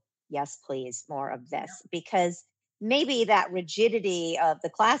 oh, yes, please, more of this. Because maybe that rigidity of the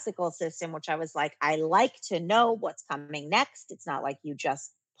classical system, which I was like, I like to know what's coming next. It's not like you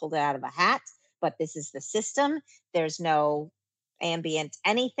just pulled it out of a hat, but this is the system. There's no ambient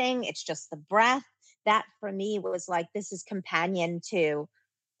anything. It's just the breath. That for me was like, this is companion to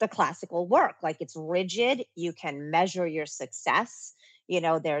the classical work. Like it's rigid. You can measure your success.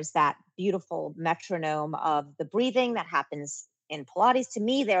 There's that beautiful metronome of the breathing that happens in Pilates. To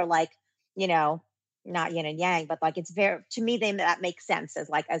me, they're like, you know, not yin and yang, but like it's very, to me, that makes sense as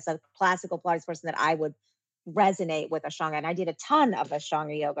a classical Pilates person that I would resonate with Ashtanga. And I did a ton of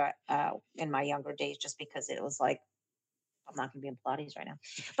Ashtanga yoga in my younger days just because it was like, I'm not going to be in Pilates right now.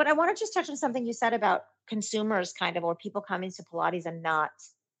 But I want to just touch on something you said about consumers kind of, or people coming to Pilates and not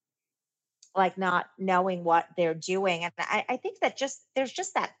knowing what they're doing. And I think that there's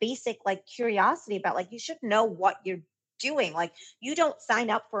just that basic like curiosity about like, you should know what you're doing. Like you don't sign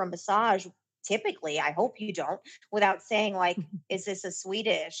up for a massage typically, I hope you don't, without saying like, is this a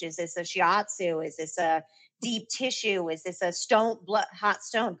Swedish? Is this a shiatsu? Is this a deep tissue? Is this a hot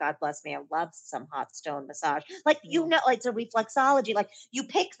stone? God bless me. I love some hot stone massage. Like, like it's a reflexology. Like you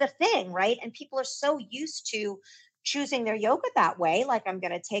pick the thing, right? And people are so used to choosing their yoga that way. Like I'm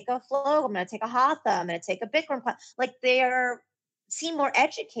going to take a flow, I'm going to take a hatha, I'm going to take a Bikram class. Like seem more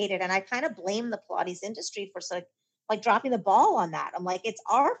educated. And I kind of blame the Pilates industry for like dropping the ball on that. I'm like, it's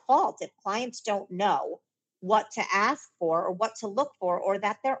our fault if clients don't know what to ask for or what to look for, or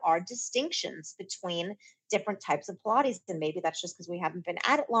that there are distinctions between different types of Pilates. And maybe that's just because we haven't been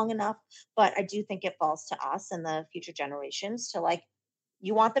at it long enough. But I do think it falls to us and the future generations to like,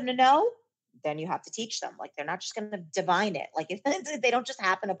 you want them to know, then you have to teach them. Like they're not just going to divine it. Like they don't just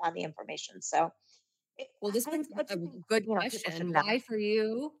happen upon the information. So, Well, this brings up a good people should question. know. Why for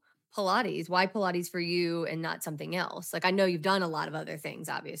you Pilates? Why Pilates for you and not something else? Like I know you've done a lot of other things,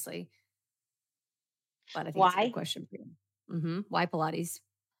 obviously, but I think it's a good Why? question for you. Why Pilates?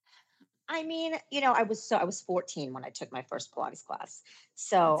 I mean, I was 14 when I took my first Pilates class.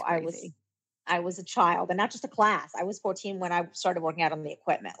 So That's crazy. I was a child, and not just a class. I was 14 when I started working out on the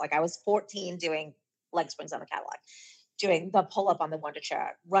equipment. Like I was 14 doing leg springs on the Cadillac, doing the pull up on the Wonder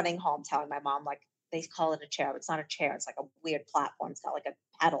chair, running home, telling my mom like they call it a chair. But it's not a chair. It's like a weird platform. It's got like a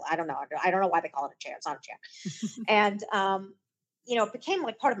pedal. I don't know. I don't know why they call it a chair. It's not a chair. And it became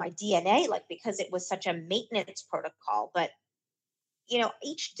like part of my DNA, like because it was such a maintenance protocol. But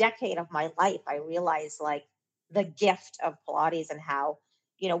each decade of my life, I realized like the gift of Pilates and how,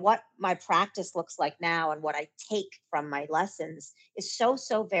 what my practice looks like now and what I take from my lessons is so,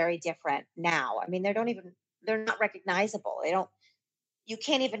 so very different now. I mean, they're not recognizable. You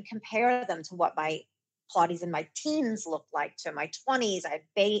can't even compare them to what my Pilates in my teens looked like to my 20s.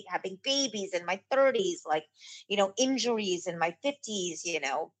 Having babies in my 30s, like, injuries in my 50s,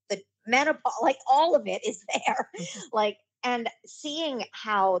 the menopause, like all of it is there. Like, and seeing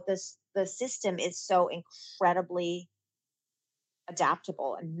how the system is so incredibly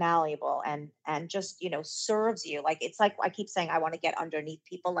adaptable and malleable and just serves you. Like it's like I keep saying I want to get underneath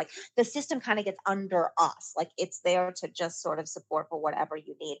people. Like the system kind of gets under us. Like it's there to just sort of support for whatever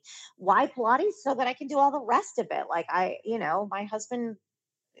you need. Why Pilates? So that I can do all the rest of it. Like my husband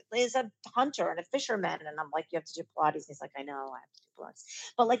is a hunter and a fisherman, and I'm like, you have to do Pilates. And he's like, I know I have to do Pilates,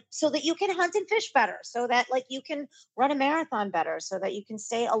 but like so that you can hunt and fish better, so that like you can run a marathon better, so that you can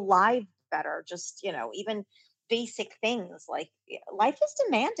stay alive better. Just even basic things like life is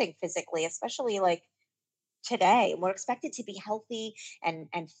demanding physically, especially like today. We're expected to be healthy and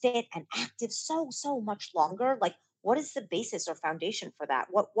fit and active so much longer. Like what is the basis or foundation for that?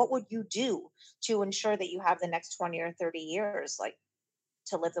 What would you do to ensure that you have the next 20 or 30 years like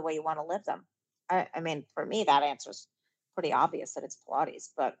to live the way you want to live them? I mean, for me, that answer's pretty obvious that it's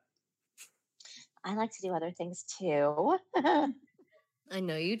Pilates, but I like to do other things too. I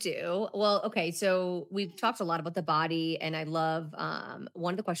know you do. Well, okay. So we've talked a lot about the body, and I love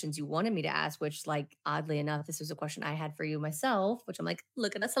one of the questions you wanted me to ask, which, like, oddly enough, this was a question I had for you myself, which I'm like,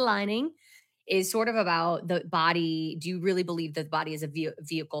 look at us aligning, is sort of about the body. Do you really believe that the body is a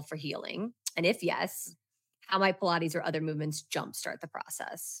vehicle for healing? And if yes, how might Pilates or other movements jumpstart the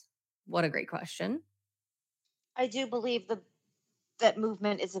process? What a great question. I do believe that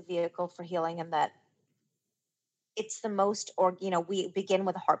movement is a vehicle for healing, and that it's the most, or we begin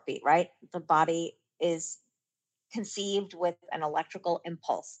with a heartbeat, right? The body is conceived with an electrical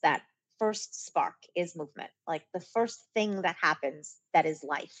impulse. That first spark is movement. Like the first thing that happens that is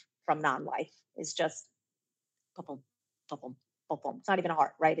life from non-life is just boom, boom, boom, boom, boom, boom. It's not even a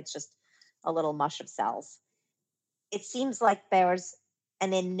heart, right? It's just a little mush of cells. It seems like there's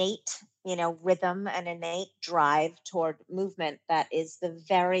an innate, rhythm, an innate drive toward movement that is the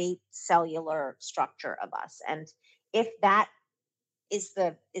very cellular structure of us. And if that is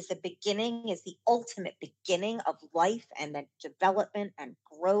the beginning, is the ultimate beginning of life and then development and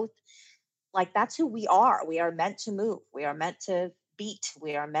growth, like that's who we are. We are meant to move. We are meant to beat.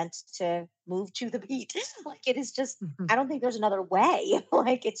 We are meant to move to the beat. Like it is just, I don't think there's another way.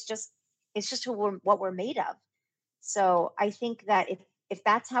 Like it's just who what we're made of. So I think that if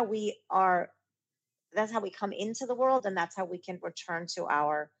that's how we are, that's how we come into the world, and that's how we can return to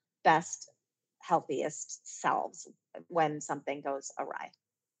our best, healthiest selves when something goes awry.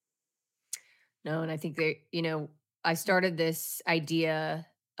 No, and I think they, I started this idea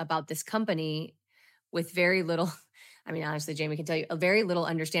about this company with very little, I mean, honestly, Jamie can tell you, a very little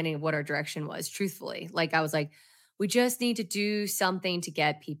understanding of what our direction was, truthfully. Like, I was like, we just need to do something to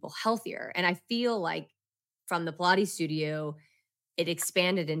get people healthier. And I feel like from the Pilates studio, it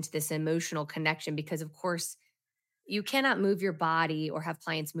expanded into this emotional connection because, of course, you cannot move your body or have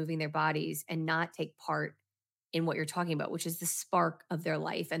clients moving their bodies and not take part in what you're talking about, which is the spark of their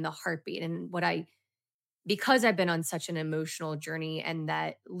life and the heartbeat. And because I've been on such an emotional journey, and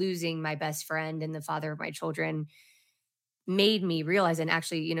that losing my best friend and the father of my children made me realize, and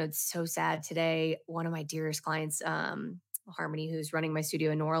actually, it's so sad today. One of my dearest clients, Harmony, who's running my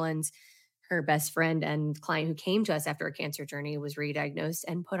studio in New Orleans, her best friend and client who came to us after a cancer journey was re-diagnosed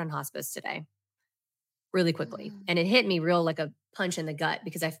and put on hospice today really quickly. Mm. And it hit me real like a punch in the gut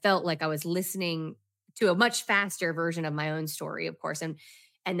because I felt like I was listening to a much faster version of my own story, of course. And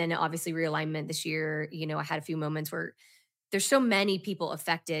then obviously realignment this year, I had a few moments where there's so many people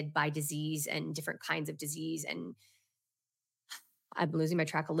affected by disease and different kinds of disease. And I'm losing my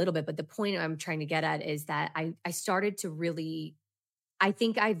track a little bit, but the point I'm trying to get at is that I started to really, I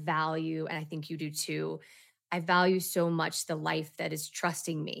think I value, and I think you do too, I value so much the life that is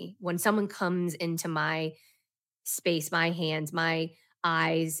trusting me. When someone comes into my space, my hands, my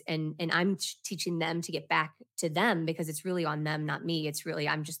eyes, and I'm teaching them to get back to them because it's really on them, not me. It's really,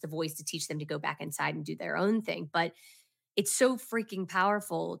 I'm just the voice to teach them to go back inside and do their own thing. But it's so freaking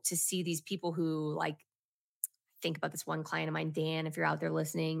powerful to see these people who, like, think about this one client of mine, Dan, if you're out there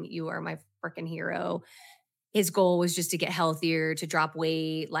listening, you are my freaking hero. His goal was just to get healthier, to drop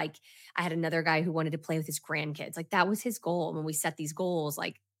weight. Like, I had another guy who wanted to play with his grandkids. Like, that was his goal. When we set these goals,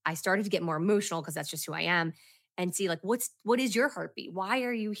 like, I started to get more emotional because that's just who I am, and see, like, what is your heartbeat? Why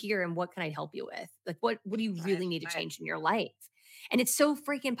are you here, and what can I help you with? Like, what do you Right, really need to right, change in your life? And it's so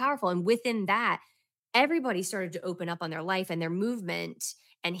freaking powerful. And within that, everybody started to open up on their life and their movement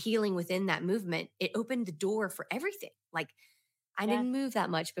and healing within that movement. It opened the door for everything. Like, I yeah, didn't move that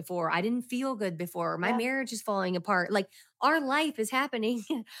much before. I didn't feel good before. My yeah, marriage is falling apart. Like, our life is happening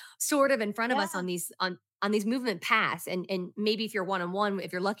sort of in front of us yeah, on these movement paths. And maybe if you're one-on-one,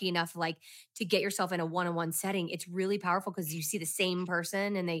 if you're lucky enough like to get yourself in a one-on-one setting, it's really powerful because you see the same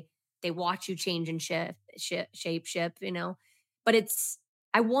person and they watch you change and shift. But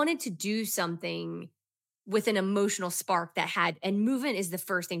I wanted to do something with an emotional spark that had, and movement is the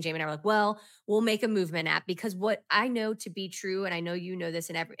first thing Jamie and I were like, well, we'll make a movement app because what I know to be true, and I know you know this,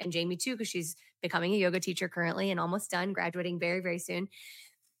 and Jamie too, because she's becoming a yoga teacher currently and almost done, graduating very, very soon.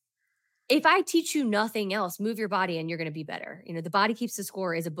 If I teach you nothing else, move your body and you're going to be better. The Body Keeps the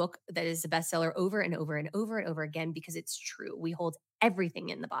Score is a book that is a bestseller over and over and over and over again because it's true. We hold everything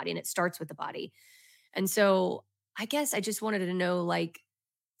in the body and it starts with the body. And so I guess I just wanted to know, like,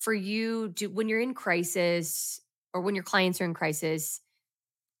 for you, when you're in crisis or when your clients are in crisis,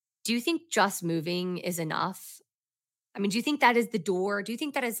 do you think just moving is enough? I mean, do you think that is the door? Do you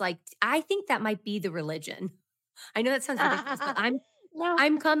think that is like, I think that might be the religion. I know that sounds ridiculous, but no,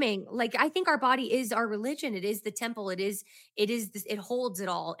 I'm coming. Like, I think our body is our religion. It is the temple. It is this, it holds it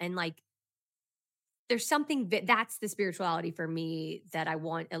all. And like, there's something that's the spirituality for me that I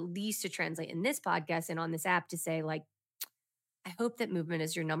want at least to translate in this podcast and on this app to say, like, I hope that movement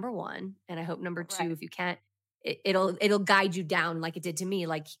is your number one. And I hope number two, right, if you can't, it'll guide you down like it did to me,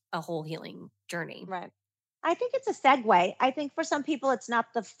 like a whole healing journey. right. I think it's a segue. I think for some people, it's not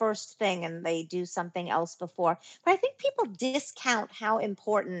the first thing and they do something else before. But I think people discount how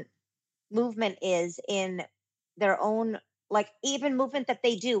important movement is in their own, like even movement that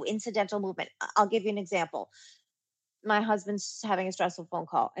they do, incidental movement. I'll give you an example. My husband's having a stressful phone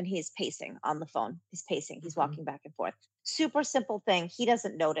call and he's pacing on the phone. He's pacing, he's Mhm. walking back and forth. Super simple thing. He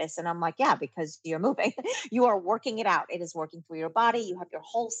doesn't notice. And I'm like, yeah, because you're moving. You are working it out. It is working through your body. You have your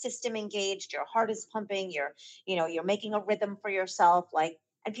whole system engaged. Your heart is pumping. You're making a rhythm for yourself. Like,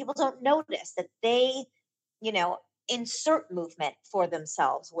 and people don't notice that they, you know, insert movement for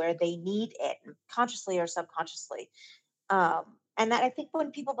themselves where they need it consciously or subconsciously. And that I think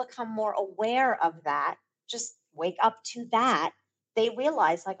when people become more aware of that, just wake up to that, they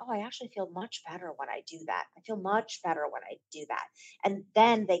realize, like, oh, I actually feel much better when I do that. I feel much better when I do that. And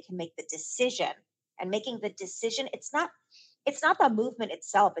then they can make the decision. And making the decision, it's not, it's not the movement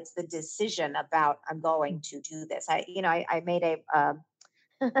itself, it's the decision about I'm going to do this. I made a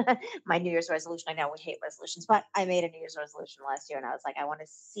my New Year's resolution. I know we hate resolutions, but I made a New Year's resolution last year and I was like, I want to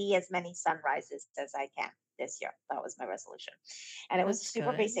see as many sunrises as I can this year. That was my resolution. And it was a That's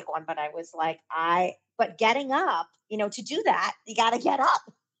super good. basic one, but I was like, but getting up, to do that, you got to get up.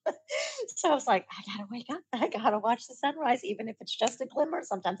 So I was like, I got to wake up. I got to watch the sunrise, even if it's just a glimmer.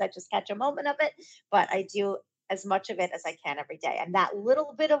 Sometimes I just catch a moment of it, but I do as much of it as I can every day. And that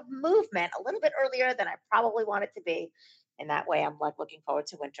little bit of movement, a little bit earlier than I probably want it to be, and that way I'm like looking forward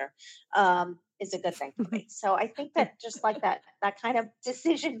to winter, is a good thing for me. So I think that just like that kind of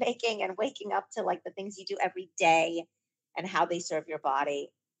decision making and waking up to like the things you do every day and how they serve your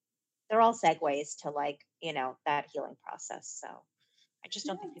body, they're all segues to like, that healing process. So I just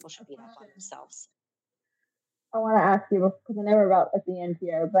don't think people A should beat up on question themselves. I want to ask you because I know we're about at the end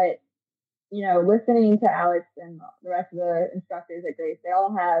here, but listening to Alex and the rest of the instructors at Grace, they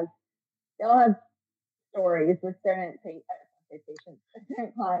all have stories with certain patients,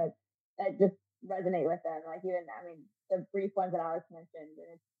 certain clients that just resonate with them. Like even, I mean, the brief ones that Alex mentioned, and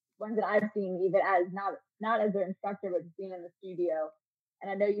it's ones that I've seen even as not as an instructor, but just being in the studio. And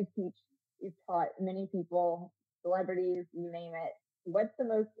I know you've taught many people, celebrities, you name it. What's the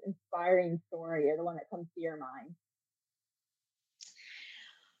most inspiring story, or the one that comes to your mind?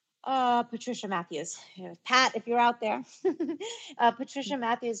 Patricia Matthews. Pat, if you're out there. Patricia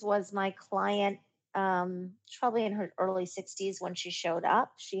Matthews was my client, probably in her early 60s when she showed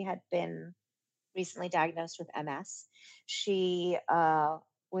up. She had been recently diagnosed with MS. She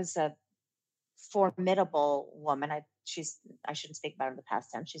was a formidable woman. I shouldn't speak about her in the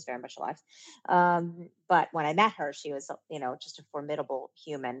past tense. She's very much alive. But when I met her, she was, just a formidable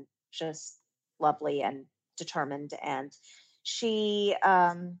human, just lovely and determined. And she,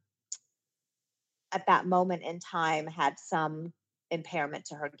 at that moment in time, had some impairment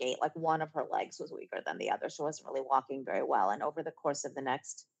to her gait. Like one of her legs was weaker than the other. She wasn't really walking very well. And over the course of the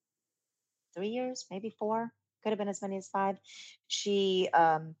next 3 years, maybe four, could have been as many as five, she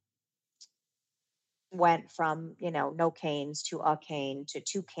went from, no canes to a cane to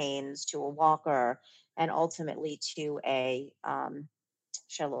two canes to a walker and ultimately to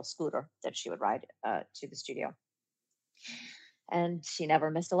she had a little scooter that she would ride to the studio. And she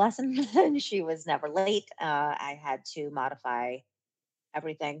never missed a lesson. And she was never late. I had to modify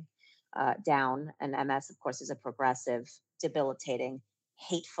everything down. And MS, of course, is a progressive, debilitating,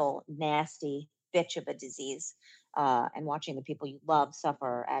 hateful, nasty bitch of a disease. And watching the people you love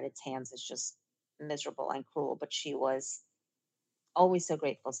suffer at its hands is just miserable and cruel. But she was always so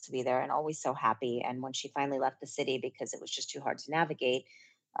grateful to be there and always so happy. And when she finally left the city because it was just too hard to navigate,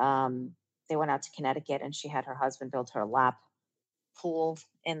 they went out to Connecticut and she had her husband build her a lap pool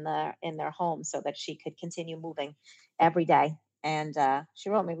in their home so that she could continue moving every day. And she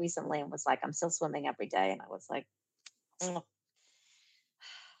wrote me recently and was like, I'm still swimming every day. And I was like, "Mm,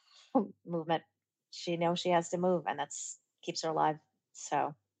 movement. She knows she has to move and that's keeps her alive.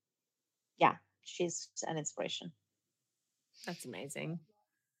 So yeah, she's an inspiration. That's amazing.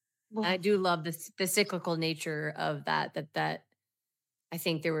 Well, I do love the cyclical nature of that I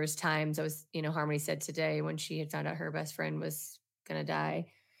think there was times Harmony said today when she had found out her best friend was gonna die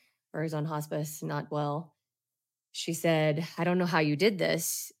or is on hospice, not well. She said, I don't know how you did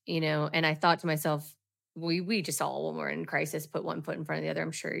this, and I thought to myself, we just all, when we're in crisis, put one foot in front of the other.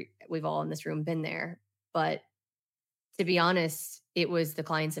 I'm sure we've all in this room been there. But to be honest, it was the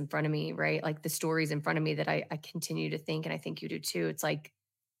clients in front of me, right? Like the stories in front of me that I continue to think, and I think you do too. It's like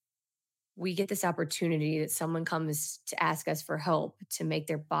we get this opportunity that someone comes to ask us for help to make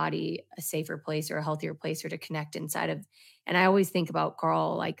their body a safer place or a healthier place or to connect inside of. And I always think about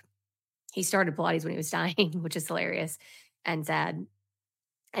Carl, like he started Pilates when he was dying, which is hilarious and sad.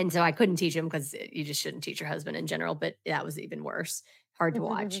 And so I couldn't teach him because you just shouldn't teach your husband in general, but that was even worse, hard to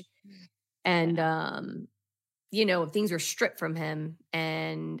watch. And yeah. Things were stripped from him.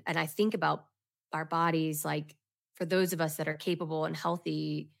 And I think about our bodies, like for those of us that are capable and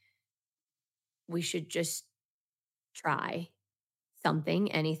healthy, we should just try something,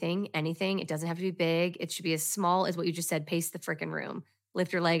 anything. It doesn't have to be big. It should be as small as what you just said, pace the freaking room.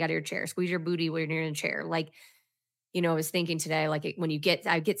 Lift your leg out of your chair, squeeze your booty when you're in a chair. Like, I was thinking today, like when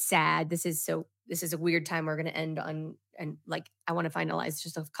I get sad, this is a weird time we're going to end on. And like, I want to finalize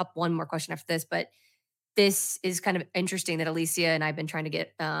just one more question after this, but this is kind of interesting that Alycea and I've been trying to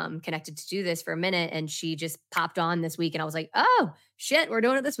get connected to do this for a minute. And she just popped on this week and I was like, oh shit, we're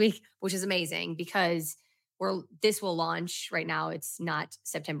doing it this week, which is amazing because this will launch right now. It's not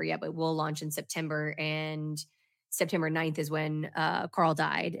September yet, but we'll launch in September, and September 9th is when Carl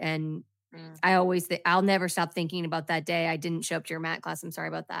died. And Mm. I'll never stop thinking about that day I didn't show up to your mat class. I'm sorry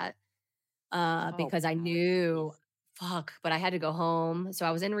about that. Oh Because I gosh, knew, please. fuck, but I had to go home. So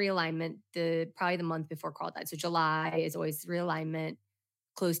I was in realignment probably the month before Carl died. So July is always realignment,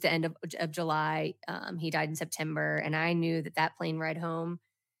 close to end of July. He died in September, and I knew that plane ride home,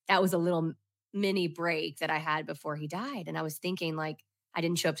 that was a little mini break that I had before he died. And I was thinking, like, I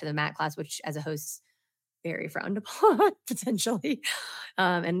didn't show up to the mat class, which as a host, very frowned upon potentially.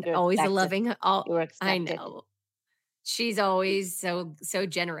 And You're always a expected. loving. You were I expected. know. She's always so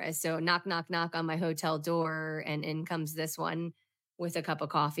generous. So knock, knock, knock on my hotel door, and in comes this one with a cup of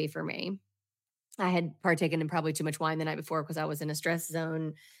coffee for me. I had partaken in probably too much wine the night before because I was in a stress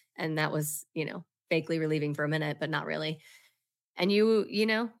zone, and that was, fakely relieving for a minute, but not really. And you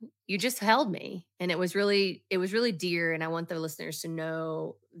just held me, and it was really dear. And I want the listeners to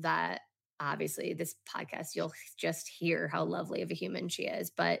know that obviously this podcast, you'll just hear how lovely of a human she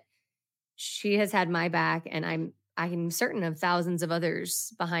is, but she has had my back, and I'm certain of thousands of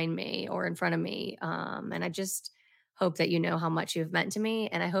others behind me or in front of me. And I just hope that you know how much you've meant to me.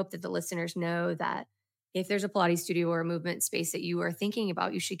 And I hope that the listeners know that if there's a Pilates studio or a movement space that you are thinking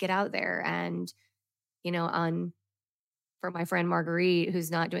about, you should get out there. And, on for my friend Marguerite, who's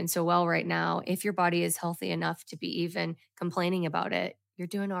not doing so well right now, if your body is healthy enough to be even complaining about it, you're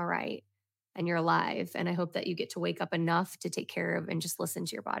doing all right and you're alive. And I hope that you get to wake up enough to take care of and just listen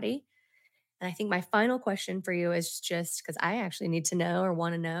to your body. And I think my final question for you is just because I actually need to know or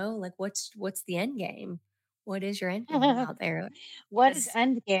want to know, like, what's the end game? What is your end game out there? What is Because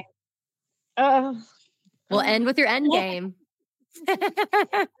end game? Oh, we'll end with your end game.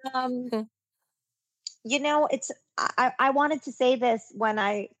 um, it's I wanted to say this when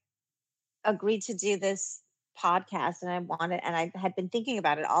I agreed to do this podcast, and I had been thinking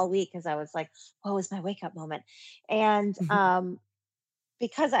about it all week because I was like, what was my wake up moment? And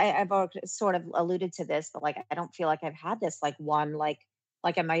because I've sort of alluded to this, but like I don't feel like I've had this like one like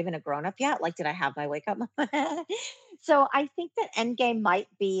am I even a grown up yet? Like did I have my wake up moment? So I think that endgame might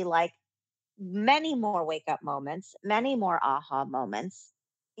be like many more wake up moments, many more aha moments.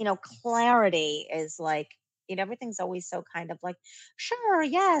 Clarity is like, everything's always so kind of like, sure,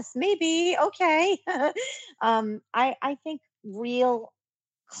 yes, maybe, okay. I think real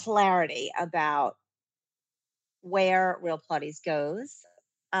clarity about where Real Pilates goes,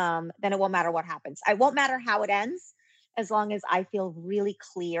 then it won't matter what happens. It won't matter how it ends, as long as I feel really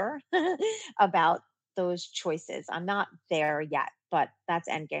clear about those choices. I'm not there yet, but that's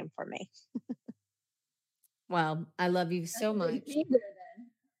endgame for me. Well, I love you That's so a big much. teaser then.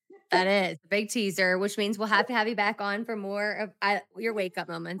 That is a big teaser, which means we'll have to have you back on for more of your wake up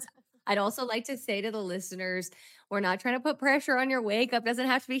moments. I'd also like to say to the listeners, we're not trying to put pressure on your wake up. Doesn't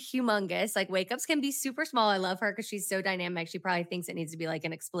have to be humongous. Like wake ups can be super small. I love her because she's so dynamic. She probably thinks it needs to be like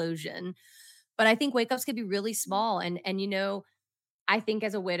an explosion. But I think wake ups can be really small. And I think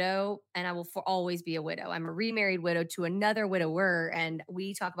as a widow, and I will for always be a widow. I'm a remarried widow to another widower, and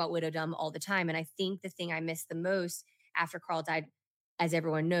we talk about widowdom all the time. And I think the thing I missed the most after Carl died, as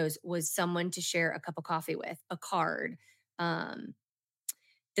everyone knows, was someone to share a cup of coffee with, a card. Um,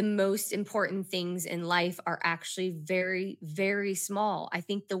 the most important things in life are actually very, very small. I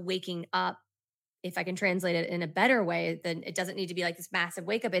think the waking up, if I can translate it in a better way, then it doesn't need to be like this massive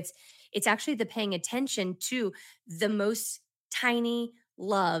wake up. It's actually the paying attention to the most tiny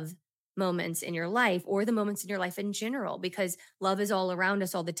love moments in your life or the moments in your life in general, because love is all around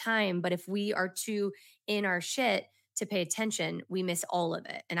us all the time. But if we are too in our shit to pay attention, we miss all of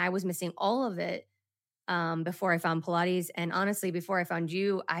it. And I was missing all of it before I found Pilates. And honestly, before I found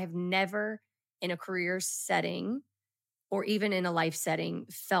you, I have never in a career setting or even in a life setting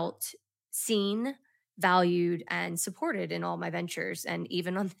felt seen, valued, and supported in all my ventures. And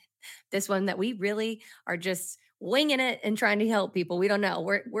even on this one that we really are just winging it and trying to help people. We don't know.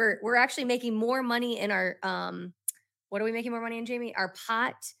 We're actually making more money in our what are we making more money in, Jamie? Our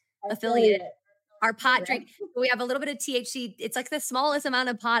pot affiliate, Affiliate our pot program. drink. We have a little bit of THC. It's like the smallest amount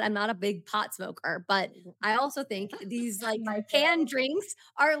of pot. I'm not a big pot smoker, but I also think these like canned Micro. drinks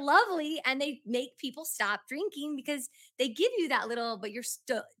are lovely and they make people stop drinking because they give you that little, but you're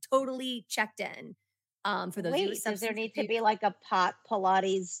still totally checked in. For those of you with Wait, does there substance need to abuse. be like a pot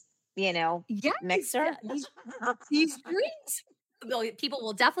Pilates, Yes, mixer? these drinks. Well, people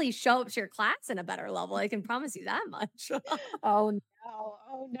will definitely show up to your class in a better level. I can promise you that much. Oh no.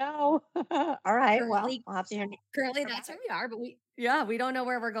 Oh no. All right. Well, currently, I'll have to hear currently, more about that's where it. we are. But we don't know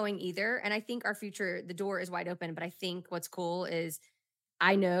where we're going either. And I think our future, the door is wide open. But I think what's cool is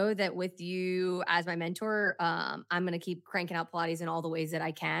I know that with you as my mentor, I'm going to keep cranking out Pilates in all the ways that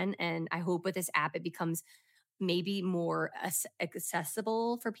I can. And I hope with this app, it becomes maybe more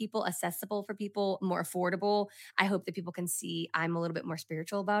accessible for people, more affordable. I hope that people can see I'm a little bit more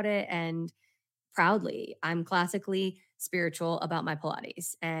spiritual about it, and proudly, I'm classically spiritual about my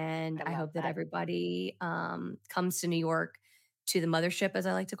Pilates. And I love hope that that. everybody comes to New York, to the mothership, as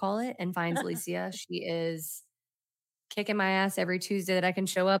I like to call it, and finds Alycea. She is kicking my ass every Tuesday that I can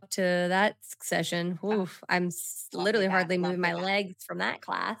show up to that session. Oof, I'm literally hardly moving my legs from that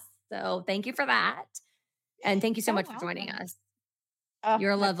class. So thank you for that. And thank you so much for joining us. Oh,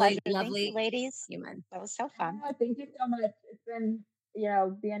 You're a my lovely, pleasure. lovely Thank you, ladies. human. That was so fun. Thank you so much. It's been,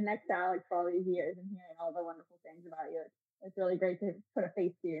 being next to Alex for all these years and hearing all the wonderful things about you. It's really great to put a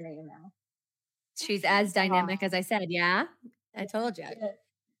face to your name now. She's as dynamic as I said. Yeah, I told you. You're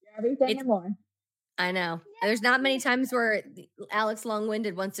everything and more. I know. There's not many times where Alex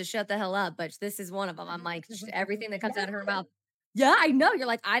long-winded wants to shut the hell up, but this is one of them. I'm like, everything that comes out of her mouth. Yeah, I know. You're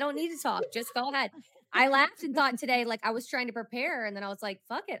like, I don't need to talk. Just go ahead. I laughed and thought today, like I was trying to prepare, and then I was like,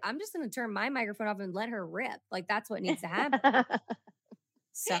 fuck it. I'm just going to turn my microphone off and let her rip. Like that's what needs to happen.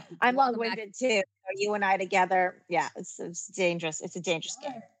 So I'm long-winded too. You and I together, yeah, it's dangerous. It's a dangerous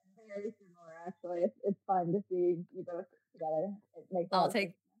game. Very similar, actually. It's fun to see you both together. It makes I'll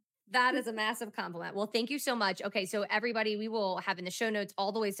take that is a massive compliment. Well, thank you so much. Okay, so everybody, we will have in the show notes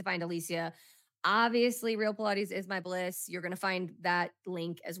all the ways to find Alycea. Obviously, Real Pilates is my bliss. You're going to find that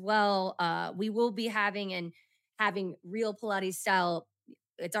link as well. We will be having Real Pilates style.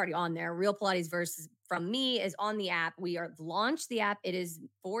 It's already on there. Real Pilates versus from me is on the app. We are launched the app. It is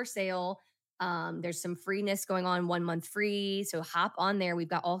for sale. There's some freeness going on, 1 month free. So hop on there. We've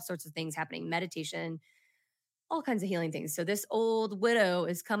got all sorts of things happening, meditation, all kinds of healing things. So this old widow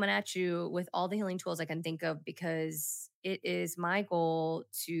is coming at you with all the healing tools I can think of, because it is my goal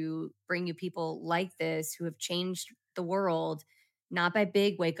to bring you people like this who have changed the world, not by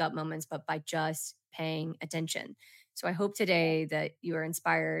big wake up moments, but by just paying attention. So I hope today that you are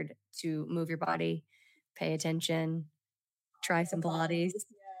inspired to move your body, pay attention, try some Pilates.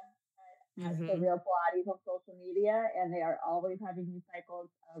 The Real Pilates on social media, and they are always having new cycles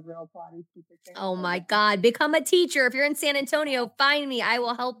of Real Pilates teacher training. Oh my God. Become a teacher. If you're in San Antonio, find me. I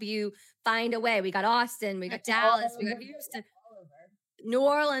will help you find a way. We got Austin, we got Dallas, we got Houston, New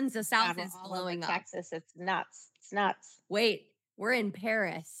Orleans, the South is blowing up. Texas, it's nuts. It's nuts. Wait, we're in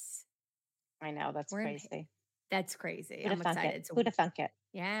Paris. I know, that's crazy. That's crazy. I'm excited. Who'd have thunk it?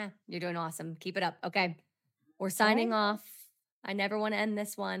 Yeah, you're doing awesome. Keep it up. Okay. We're signing off. I never want to end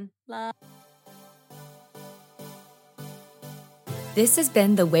this one. Love. This has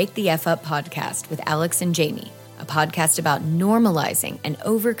been the Wake the F Up podcast with Alex and Jamie, a podcast about normalizing and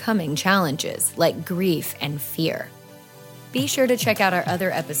overcoming challenges like grief and fear. Be sure to check out our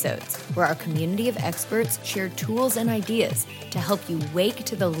other episodes, where our community of experts share tools and ideas to help you wake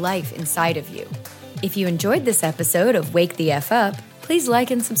to the life inside of you. If you enjoyed this episode of Wake the F Up, please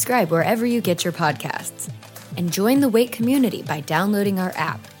like and subscribe wherever you get your podcasts. And join the Wake community by downloading our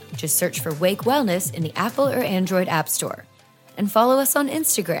app. Just search for Wake Wellness in the Apple or Android App Store. And follow us on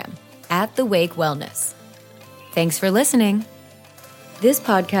Instagram @TheWakeWellness. Thanks for listening. This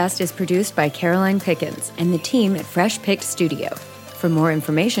podcast is produced by Caroline Pickens and the team at Fresh Picked Studio. For more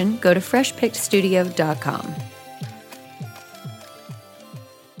information, go to freshpickedstudio.com.